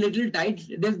will be a little tight.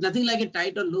 There's nothing like a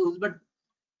tight or loose, but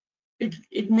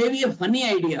it may be a funny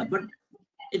idea, but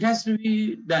it has to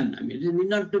be done. I mean, it need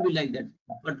not to be like that.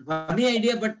 But funny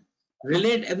idea, but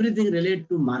everything relate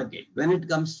to market. When it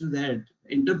comes to that,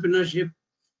 entrepreneurship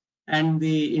and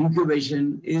the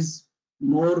incubation is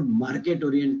more market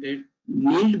oriented,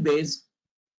 need based,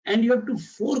 and you have to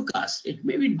forecast. It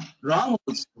may be wrong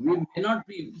also. We may not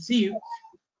be. See,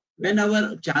 when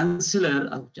our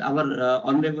chancellor, our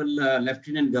honorable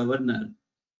lieutenant governor,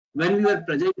 when we were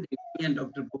presenting, me and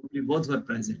Dr. Pope, we both were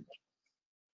present.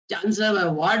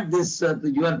 Chancellor, what this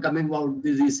you are coming about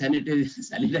this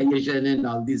sanitization and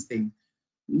all these things.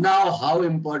 Now, how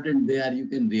important they are, you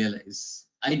can realize.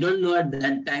 I don't know at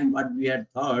that time what we had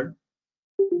thought,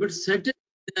 but certain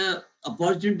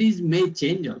opportunities may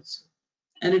change also.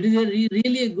 And it is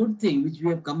really a good thing which we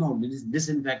have come out. It is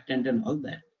disinfectant and all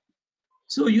that.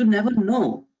 So you never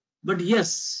know. But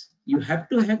yes, you have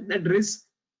to have that risk.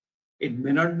 It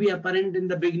may not be apparent in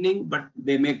the beginning, but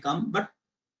they may come. But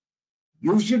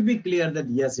you should be clear that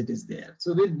yes, it is there.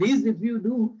 So with these, if you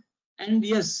do, and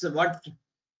yes, what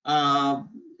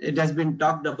it has been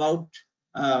talked about,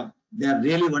 they are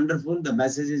really wonderful. The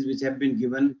messages which have been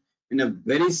given in a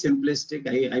very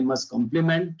simplistic, I must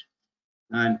compliment.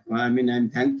 And I mean, I'm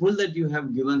thankful that you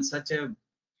have given such a,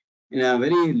 in a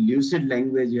very lucid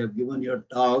language, you have given your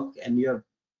talk and you have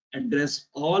addressed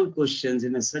all questions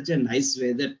in such a nice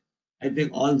way that I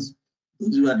think all those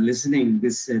who are listening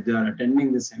this, they are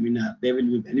attending the seminar, they will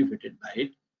be benefited by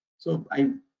it. So I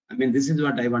mean, this is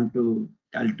what I want to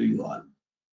tell to you all.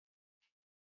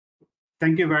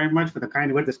 Thank you very much for the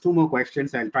kind word. There's two more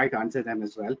questions. I'll try to answer them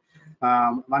as well.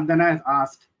 Vandana has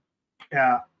asked,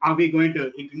 are we going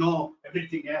to ignore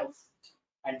everything else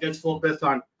and just focus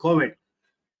on COVID?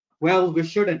 Well, we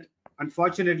shouldn't.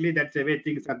 Unfortunately, that's the way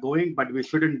things are going, but we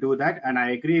shouldn't do that. And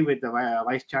I agree with the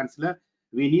Vice Chancellor.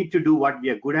 We need to do what we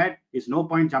are good at. It's no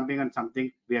point jumping on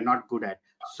something we are not good at.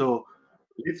 So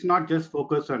let's not just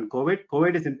focus on COVID.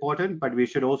 COVID is important, but we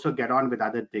should also get on with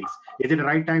other things. Is it the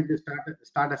right time to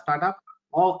start a startup?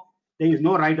 Or there is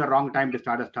no right or wrong time to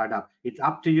start a startup. It's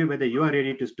up to you whether you are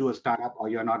ready to do a startup or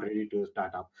you're not ready to do a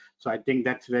startup. So I think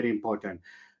that's very important.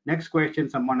 Next question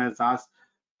someone has asked,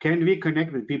 can we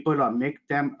connect with people or make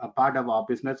them a part of our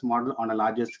business model on a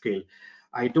larger scale?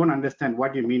 I don't understand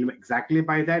what you mean exactly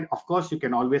by that. Of course, you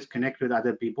can always connect with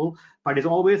other people, but it's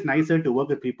always nicer to work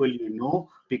with people you know,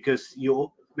 because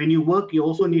when you work, you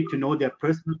also need to know their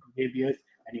personal behaviors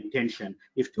and intention.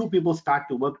 If two people start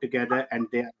to work together and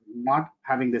they are not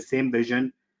having the same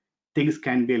vision, things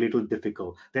can be a little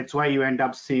difficult. That's why you end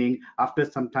up seeing after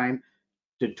some time,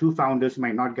 the two founders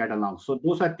might not get along. So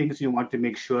those are things you want to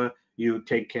make sure you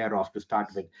take care of to start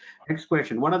with. Next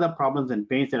question, what are the problems and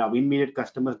pains that our immediate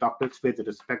customers, doctors face with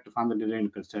respect to pharma design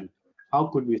concern? How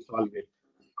could we solve it?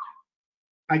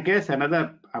 I guess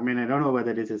another, I mean, I don't know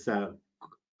whether this is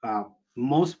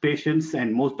most patients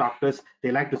and most doctors, they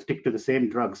like to stick to the same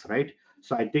drugs, right?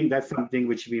 So I think that's something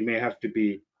which we may have to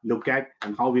be look at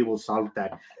and how we will solve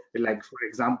that. Like, for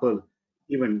example,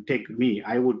 even take me,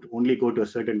 I would only go to a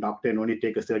certain doctor and only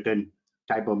take a certain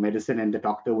type of medicine, and the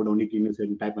doctor would only give me a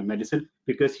certain type of medicine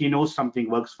because he knows something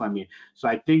works for me. So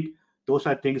I think those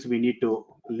are things we need to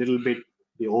a little bit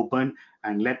be open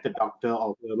and let the doctor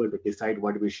or whoever to decide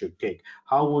what we should take.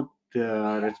 How would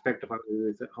respect about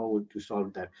how would you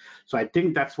solve that? So I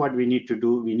think that's what we need to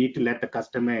do. We need to let the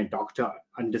customer and doctor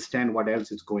understand what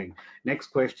else is going. Next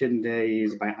question there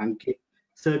is by Ankit.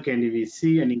 Sir, can we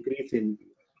see an increase in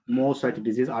more such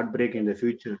disease outbreak in the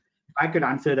future? If I could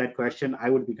answer that question, I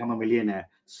would become a millionaire.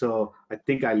 So I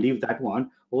think I'll leave that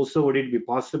one. Also, would it be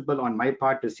possible on my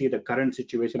part to see the current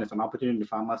situation as an opportunity to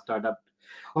pharma startup?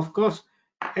 Of course,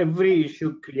 every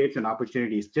issue creates an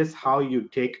opportunity. It's just how you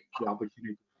take the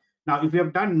opportunity. Now, if you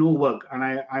have done no work, and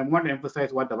I want to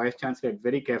emphasize what the Vice Chancellor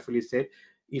very carefully said,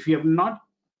 if you have not,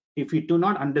 if you do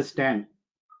not understand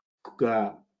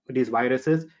uh, these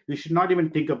viruses, you should not even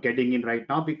think of getting in right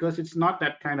now because it's not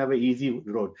that kind of an easy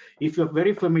road. If you're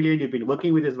very familiar, you've been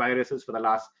working with these viruses for the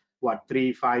last, what,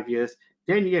 3-5 years,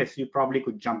 then yes, you probably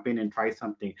could jump in and try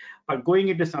something. But going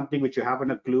into something which you haven't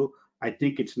a clue, I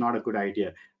think it's not a good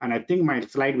idea. And I think my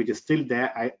slide, which is still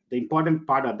there, the important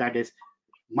part of that is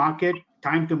market,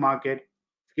 time to market,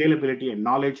 scalability, and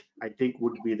knowledge, I think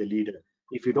would be the leader.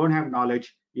 If you don't have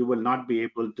knowledge, you will not be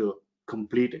able to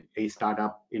complete a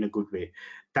startup in a good way.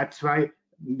 That's why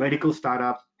medical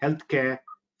startups, healthcare,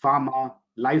 pharma,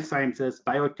 life sciences,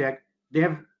 biotech, they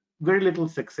have very little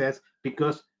success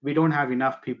because we don't have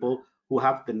enough people who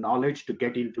have the knowledge to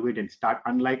get into it and start,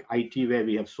 unlike IT where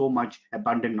we have so much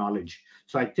abundant knowledge.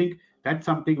 So I think that's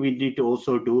something we need to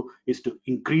also do, is to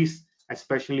increase,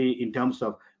 especially in terms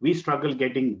of, we struggle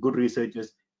getting good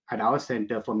researchers at our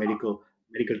center for medical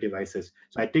devices.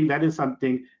 So I think that is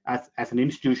something, as an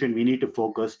institution, we need to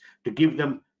focus to give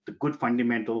them the good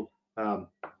fundamental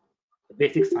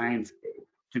basic science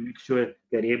to make sure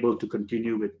they're able to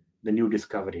continue with the new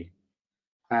discovery.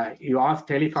 You asked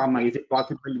telepharma, is it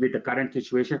possible with the current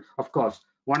situation? Of course.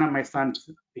 One of my sons,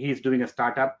 he's doing a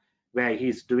startup where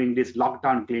he's doing this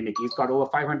lockdown clinic. He's got over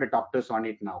 500 doctors on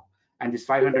it now. And this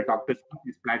 500 doctors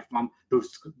use this platform to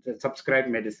subscribe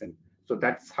medicine. So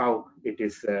that's how it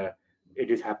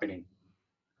is happening.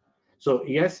 So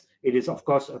yes, it is of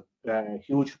course a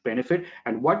huge benefit.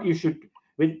 And what you should,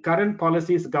 with current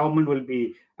policies, government will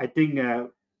be, I think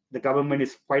the government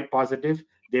is quite positive.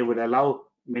 They would allow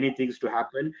many things to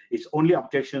happen. Its only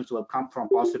objections will come from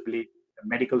possibly the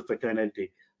medical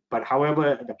fraternity. But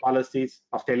however, the policies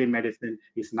of telemedicine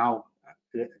is now,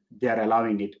 they are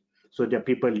allowing it. So there are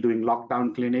people doing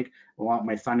lockdown clinic.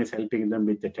 My son is helping them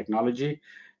with the technology,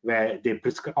 where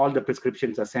all the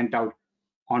prescriptions are sent out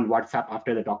on WhatsApp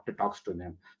after the doctor talks to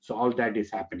them. So all that is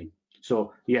happening.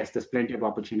 So yes, there's plenty of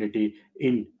opportunity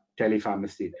in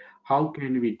telepharmacy. How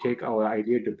can we take our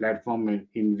idea to platform, and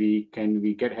can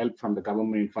we get help from the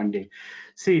government in funding?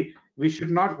 See, we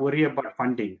should not worry about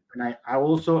funding. And I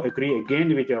also agree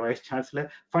again with your Vice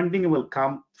Chancellor, funding will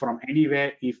come from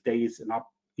anywhere if there is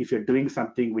if you're doing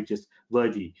something which is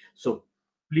worthy. So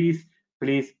please,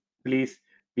 please, please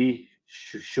be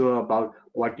sure about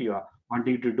what you are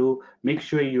wanting to do. Make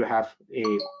sure you have a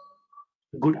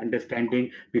good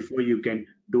understanding before you can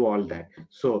do all that.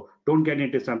 So don't get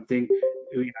into something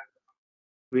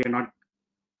we are not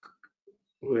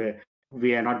we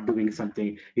we are not doing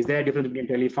something. Is there a difference between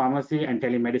telepharmacy and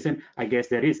telemedicine? I guess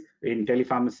there is. In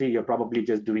telepharmacy, you're probably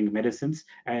just doing medicines.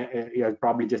 You're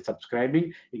probably just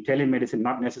subscribing. In telemedicine,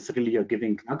 not necessarily you're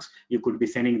giving drugs. You could be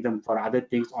sending them for other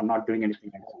things or not doing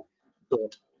anything at all.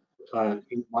 So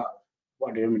in what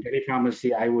in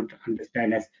telepharmacy, I would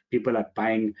understand as people are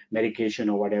buying medication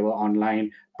or whatever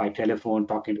online by telephone,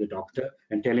 talking to the doctor,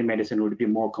 and telemedicine would be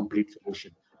more complete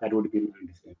solution. That would be my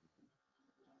understanding.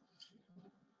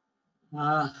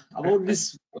 About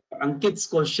this Ankit's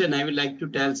question, I would like to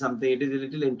tell something. It is a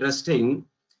little interesting.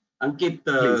 Ankit,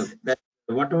 that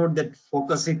what about that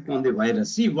focusing on the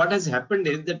virus? See, what has happened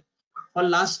is that for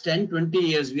last 10, 20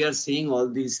 years, we are seeing all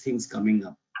these things coming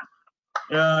up.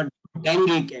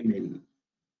 Dengue came in.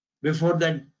 Before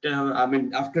that,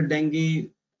 after dengue,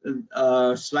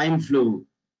 swine flu,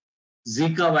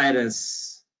 Zika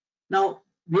virus. Now,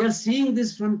 we are seeing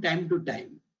this from time to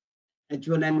time.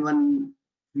 H1N1,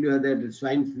 that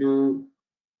swine flu,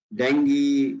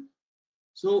 dengue.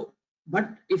 So, but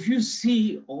if you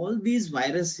see all these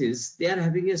viruses, they are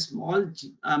having a small,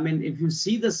 if you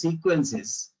see the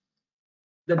sequences,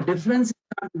 the differences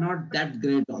are not that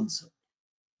great also.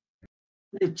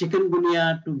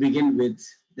 Chikungunya to begin with,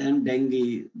 then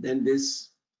dengue, then this,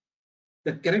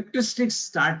 the characteristics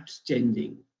start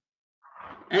changing.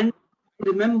 And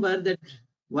remember that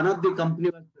one of the company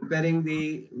was preparing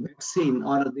the vaccine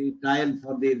or the trial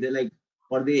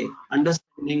for the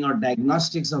understanding or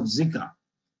diagnostics of Zika.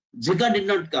 Zika did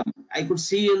not come. I could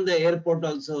see in the airport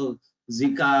also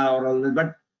Zika or all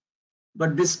that,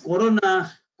 but this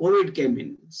COVID came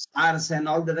in, SARS and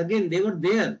all that. Again, they were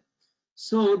there.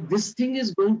 So this thing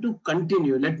is going to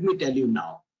continue. Let me tell you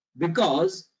now,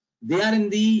 because they are in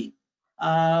the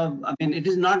it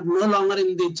is no longer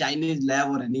in the Chinese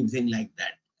lab or anything like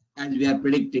that, as we are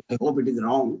predicting. I hope it is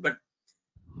wrong, but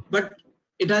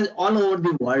it is all over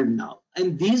the world now.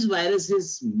 And these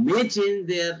viruses may change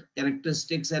their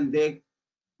characteristics and they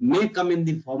may come in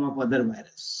the form of other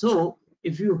virus. So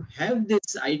if you have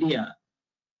this idea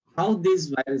how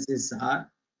these viruses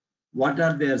are, what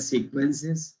are their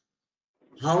sequences,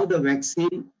 how the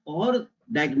vaccine or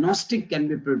diagnostic can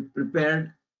be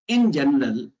prepared in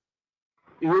general,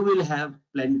 you will have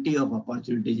plenty of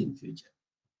opportunities in future.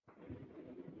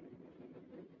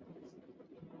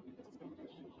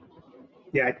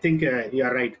 Yeah, I think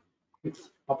you're right.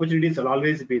 Opportunities will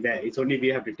always be there. It's only we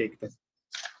have to take them.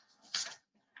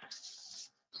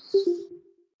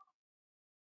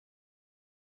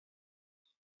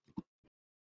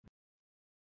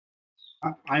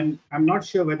 I'm not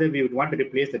sure whether we would want to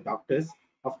replace the doctors.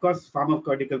 Of course,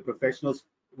 pharmaceutical professionals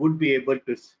would be able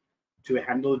to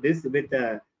handle this with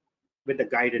the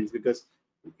guidance, because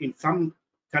in some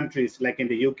countries like in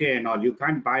the UK and all, you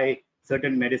can't buy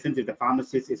certain medicines if the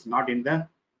pharmacist is not in the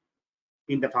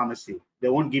pharmacy. They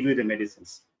won't give you the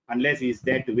medicines unless he's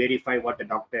there to verify what the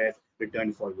doctor has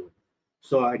returned for you.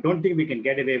 So I don't think we can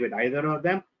get away with either of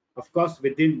them. Of course,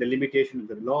 within the limitation of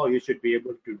the law, you should be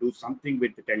able to do something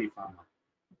with the telepharma.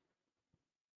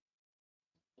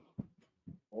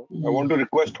 I want to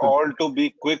request all to be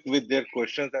quick with their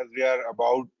questions as we are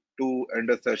about to end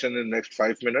the session in the next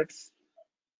 5 minutes.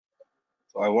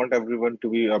 So I want everyone to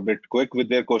be a bit quick with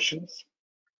their questions.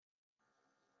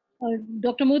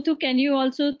 Dr. Muthu, can you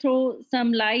also throw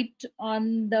some light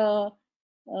on the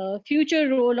future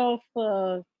role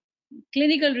of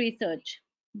clinical research,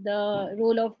 the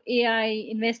role of AI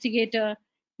investigator,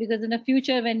 because in the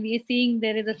future when we are seeing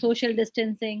there is a social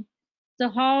distancing, so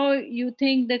how you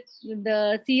think that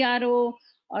the CRO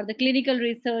or the clinical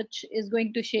research is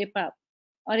going to shape up,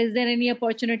 or is there any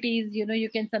opportunities you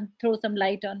can throw some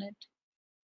light on it?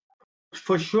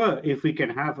 For sure, if we can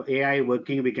have AI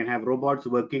working, we can have robots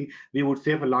working, we would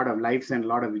save a lot of lives and a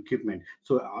lot of equipment.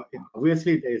 So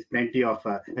obviously there is plenty of,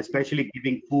 especially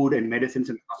giving food and medicines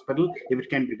in the hospital, if it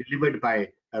can be delivered by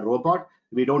a robot,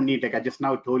 we don't need, like I just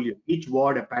now told you, each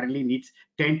ward apparently needs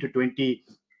 10 to 20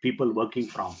 people working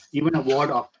from, even a ward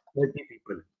of 30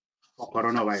 people for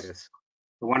coronavirus.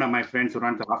 One of my friends who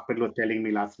runs the hospital was telling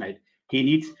me last night, he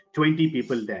needs 20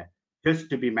 people there just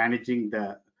to be managing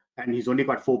the, and he's only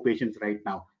got 4 patients right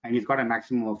now, and he's got a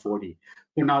maximum of 40.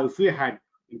 So now if we had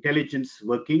intelligence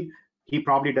working, he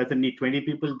probably doesn't need 20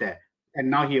 people there. And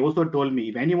now he also told me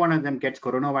if any one of them gets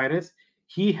coronavirus,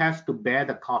 he has to bear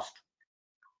the cost.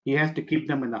 He has to keep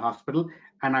them in the hospital.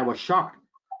 And I was shocked.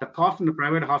 The cost in the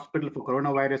private hospital for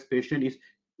coronavirus patient is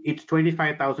it's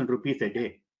 25,000 rupees a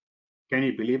day. Can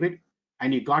you believe it?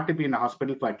 And you got to be in the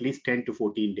hospital for at least 10 to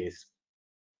 14 days.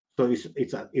 So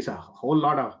it's a whole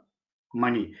lot of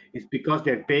money. It's because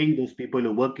they're paying those people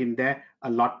who work in there a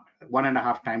lot,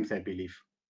 1.5 times, I believe.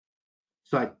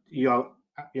 So your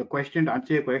question, to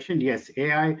answer your question, yes,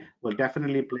 AI will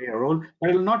definitely play a role, but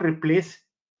it will not replace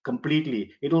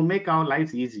completely. It will make our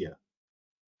lives easier.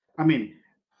 I mean,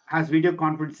 has video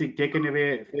conferencing taken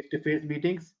away face-to-face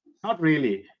meetings? Not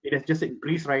really. It has just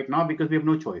increased right now because we have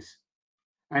no choice.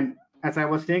 And as I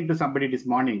was saying to somebody this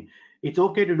morning, it's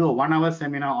okay to do a 1-hour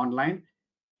seminar online.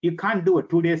 You can't do a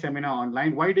 2-day seminar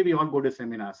online. Why do we all go to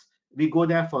seminars? We go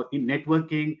there for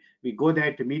networking. We go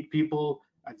there to meet people.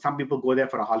 And some people go there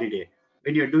for a holiday.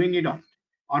 When you're doing it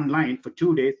online for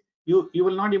 2 days, you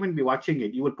will not even be watching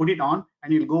it. You will put it on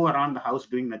and you'll go around the house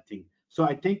doing nothing. So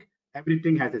I think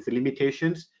everything has its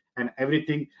limitations and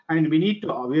everything. And we need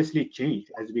to obviously change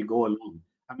as we go along.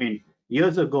 I mean,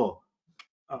 years ago,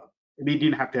 we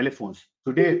didn't have telephones.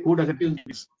 Today, who doesn't?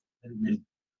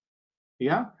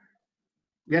 Yeah.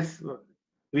 Yes,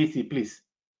 VC, please.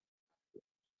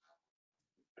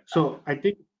 So I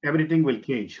think everything will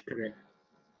change. Correct.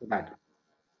 For that.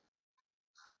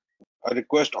 I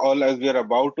request all as we are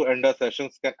about to end our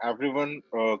sessions, can everyone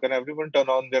turn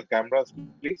on their cameras,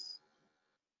 please?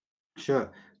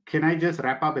 Sure. Can I just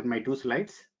wrap up with my 2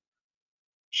 slides?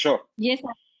 Sure. Yes,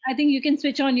 I think you can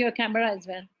switch on your camera as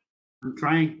well. I'm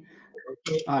trying.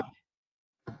 Let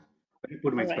me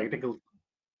put my All right. spectacles.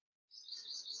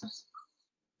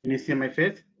 Can you see my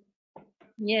face?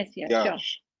 Yes, Yeah. sure.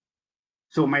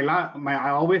 So I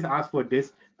always ask for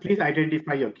this. Please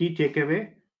identify your key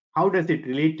takeaway. How does it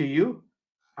relate to you?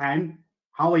 And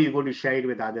how are you going to share it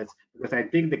with others? Because I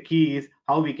think the key is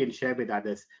how we can share with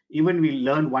others. Even we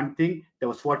learn one thing, there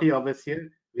was 40 of us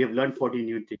here, we have learned 40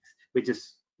 new things, which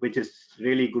is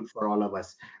really good for all of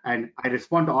us. And I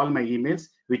respond to all my emails,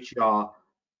 which your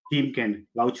team can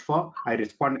vouch for. I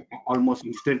respond almost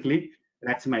instantly.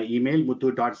 That's my email,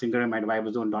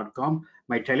 muthu.singaram@vibrazone.com.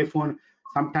 My telephone,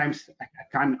 sometimes I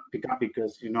can't pick up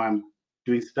because I'm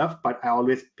doing stuff, but I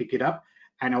always pick it up.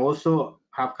 And I also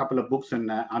have a couple of books on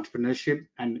entrepreneurship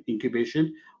and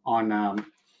incubation on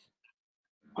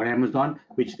Amazon,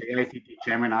 which the AICT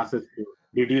chairman asked us to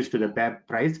reduce to the BEP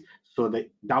price. So the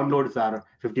downloads are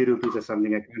 50 rupees or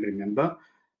something, I can't remember.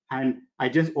 And I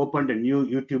just opened a new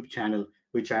YouTube channel,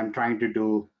 which I'm trying to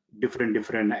do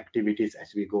different activities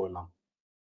as we go along.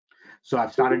 So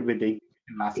I've started with the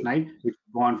last night, which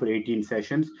will go on for 18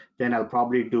 sessions. Then I'll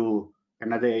probably do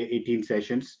another 18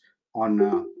 sessions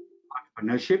on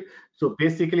entrepreneurship. So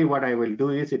basically what I will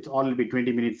do is it's all will be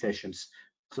 20-minute sessions.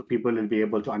 So people will be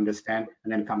able to understand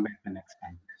and then come back the next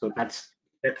time. So that's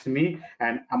me.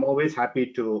 And I'm always happy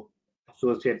to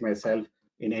associate myself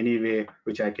in any way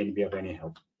which I can be of any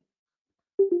help.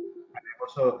 And I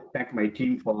also thank my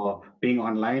team for being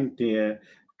online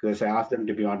because I asked them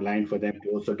to be online for them to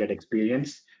also get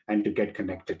experience and to get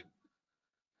connected.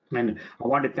 And I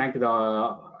want to thank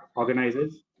the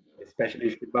organizers,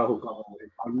 especially Shiba who found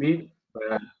me.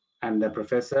 and the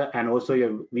professor, and also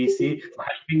your VC for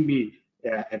helping me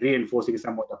reinforcing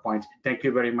some of the points. Thank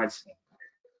you very much.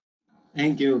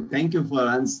 Thank you. Thank you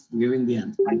for giving the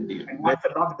opportunity. And once the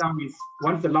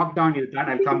lockdown is done,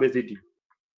 I'll come visit you.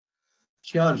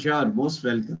 Sure, sure. Most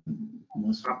welcome.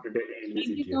 Most welcome. After that, I'll Thank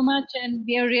visit you you. so much, and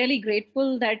we are really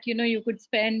grateful that you could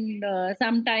spend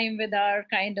some time with our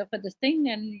kind of this thing,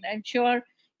 and I'm sure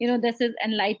this has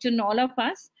enlightened all of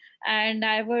us. And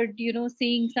I would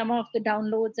seeing some of the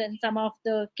downloads and some of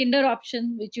the Kinder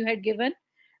options which you had given,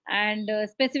 and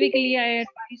specifically I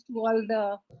advise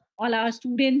to all our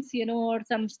students, or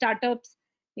some startups,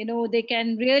 they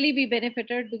can really be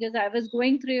benefited, because I was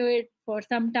going through it for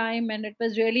some time and it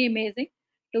was really amazing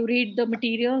to read the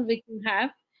material which you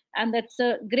have, and that's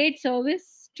a great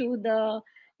service to the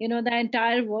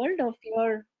entire world of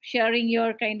your sharing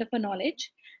your kind of a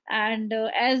knowledge. And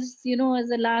as as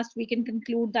the last, we can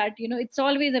conclude that it's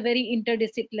always a very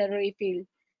interdisciplinary field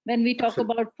when we talk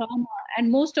Absolutely. about pharma.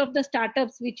 And most of the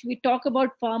startups which we talk about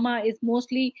pharma is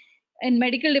mostly in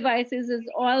medical devices, is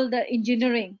all the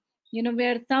engineering,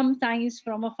 where some science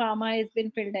from a pharma has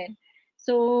been filled in.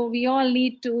 So we all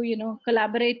need to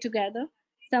collaborate together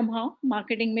somehow.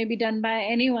 Marketing may be done by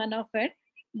any one of it,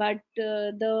 but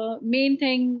the main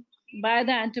thing by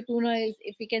the entrepreneur is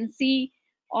if we can see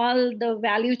all the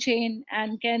value chain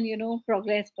and can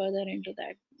progress further into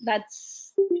that.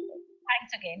 That's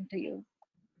thanks again to you.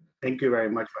 Thank you very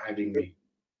much for having me.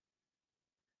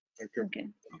 Thank you. Okay.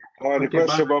 I Okay, request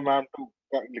bye. Shubha ma'am to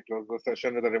kindly close the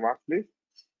session with a remark, please.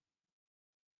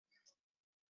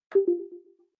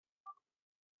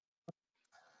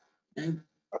 Thank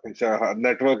I think her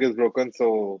network is broken.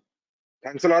 So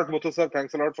thanks a lot, Muthu sir.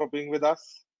 Thanks a lot for being with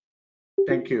us.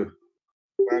 Thank you.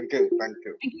 Thank you. Thank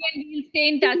you. Thank you, and we'll stay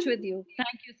in touch with you.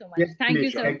 Thank you so much. Yes, Thank you,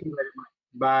 please. sir. Thank you very much.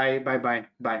 Bye. Bye. Bye.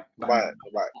 Bye. Bye. Bye.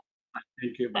 Bye.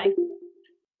 Thank you. Bye. Bye.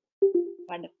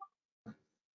 Wonderful.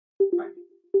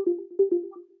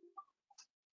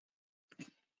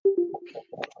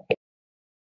 Bye.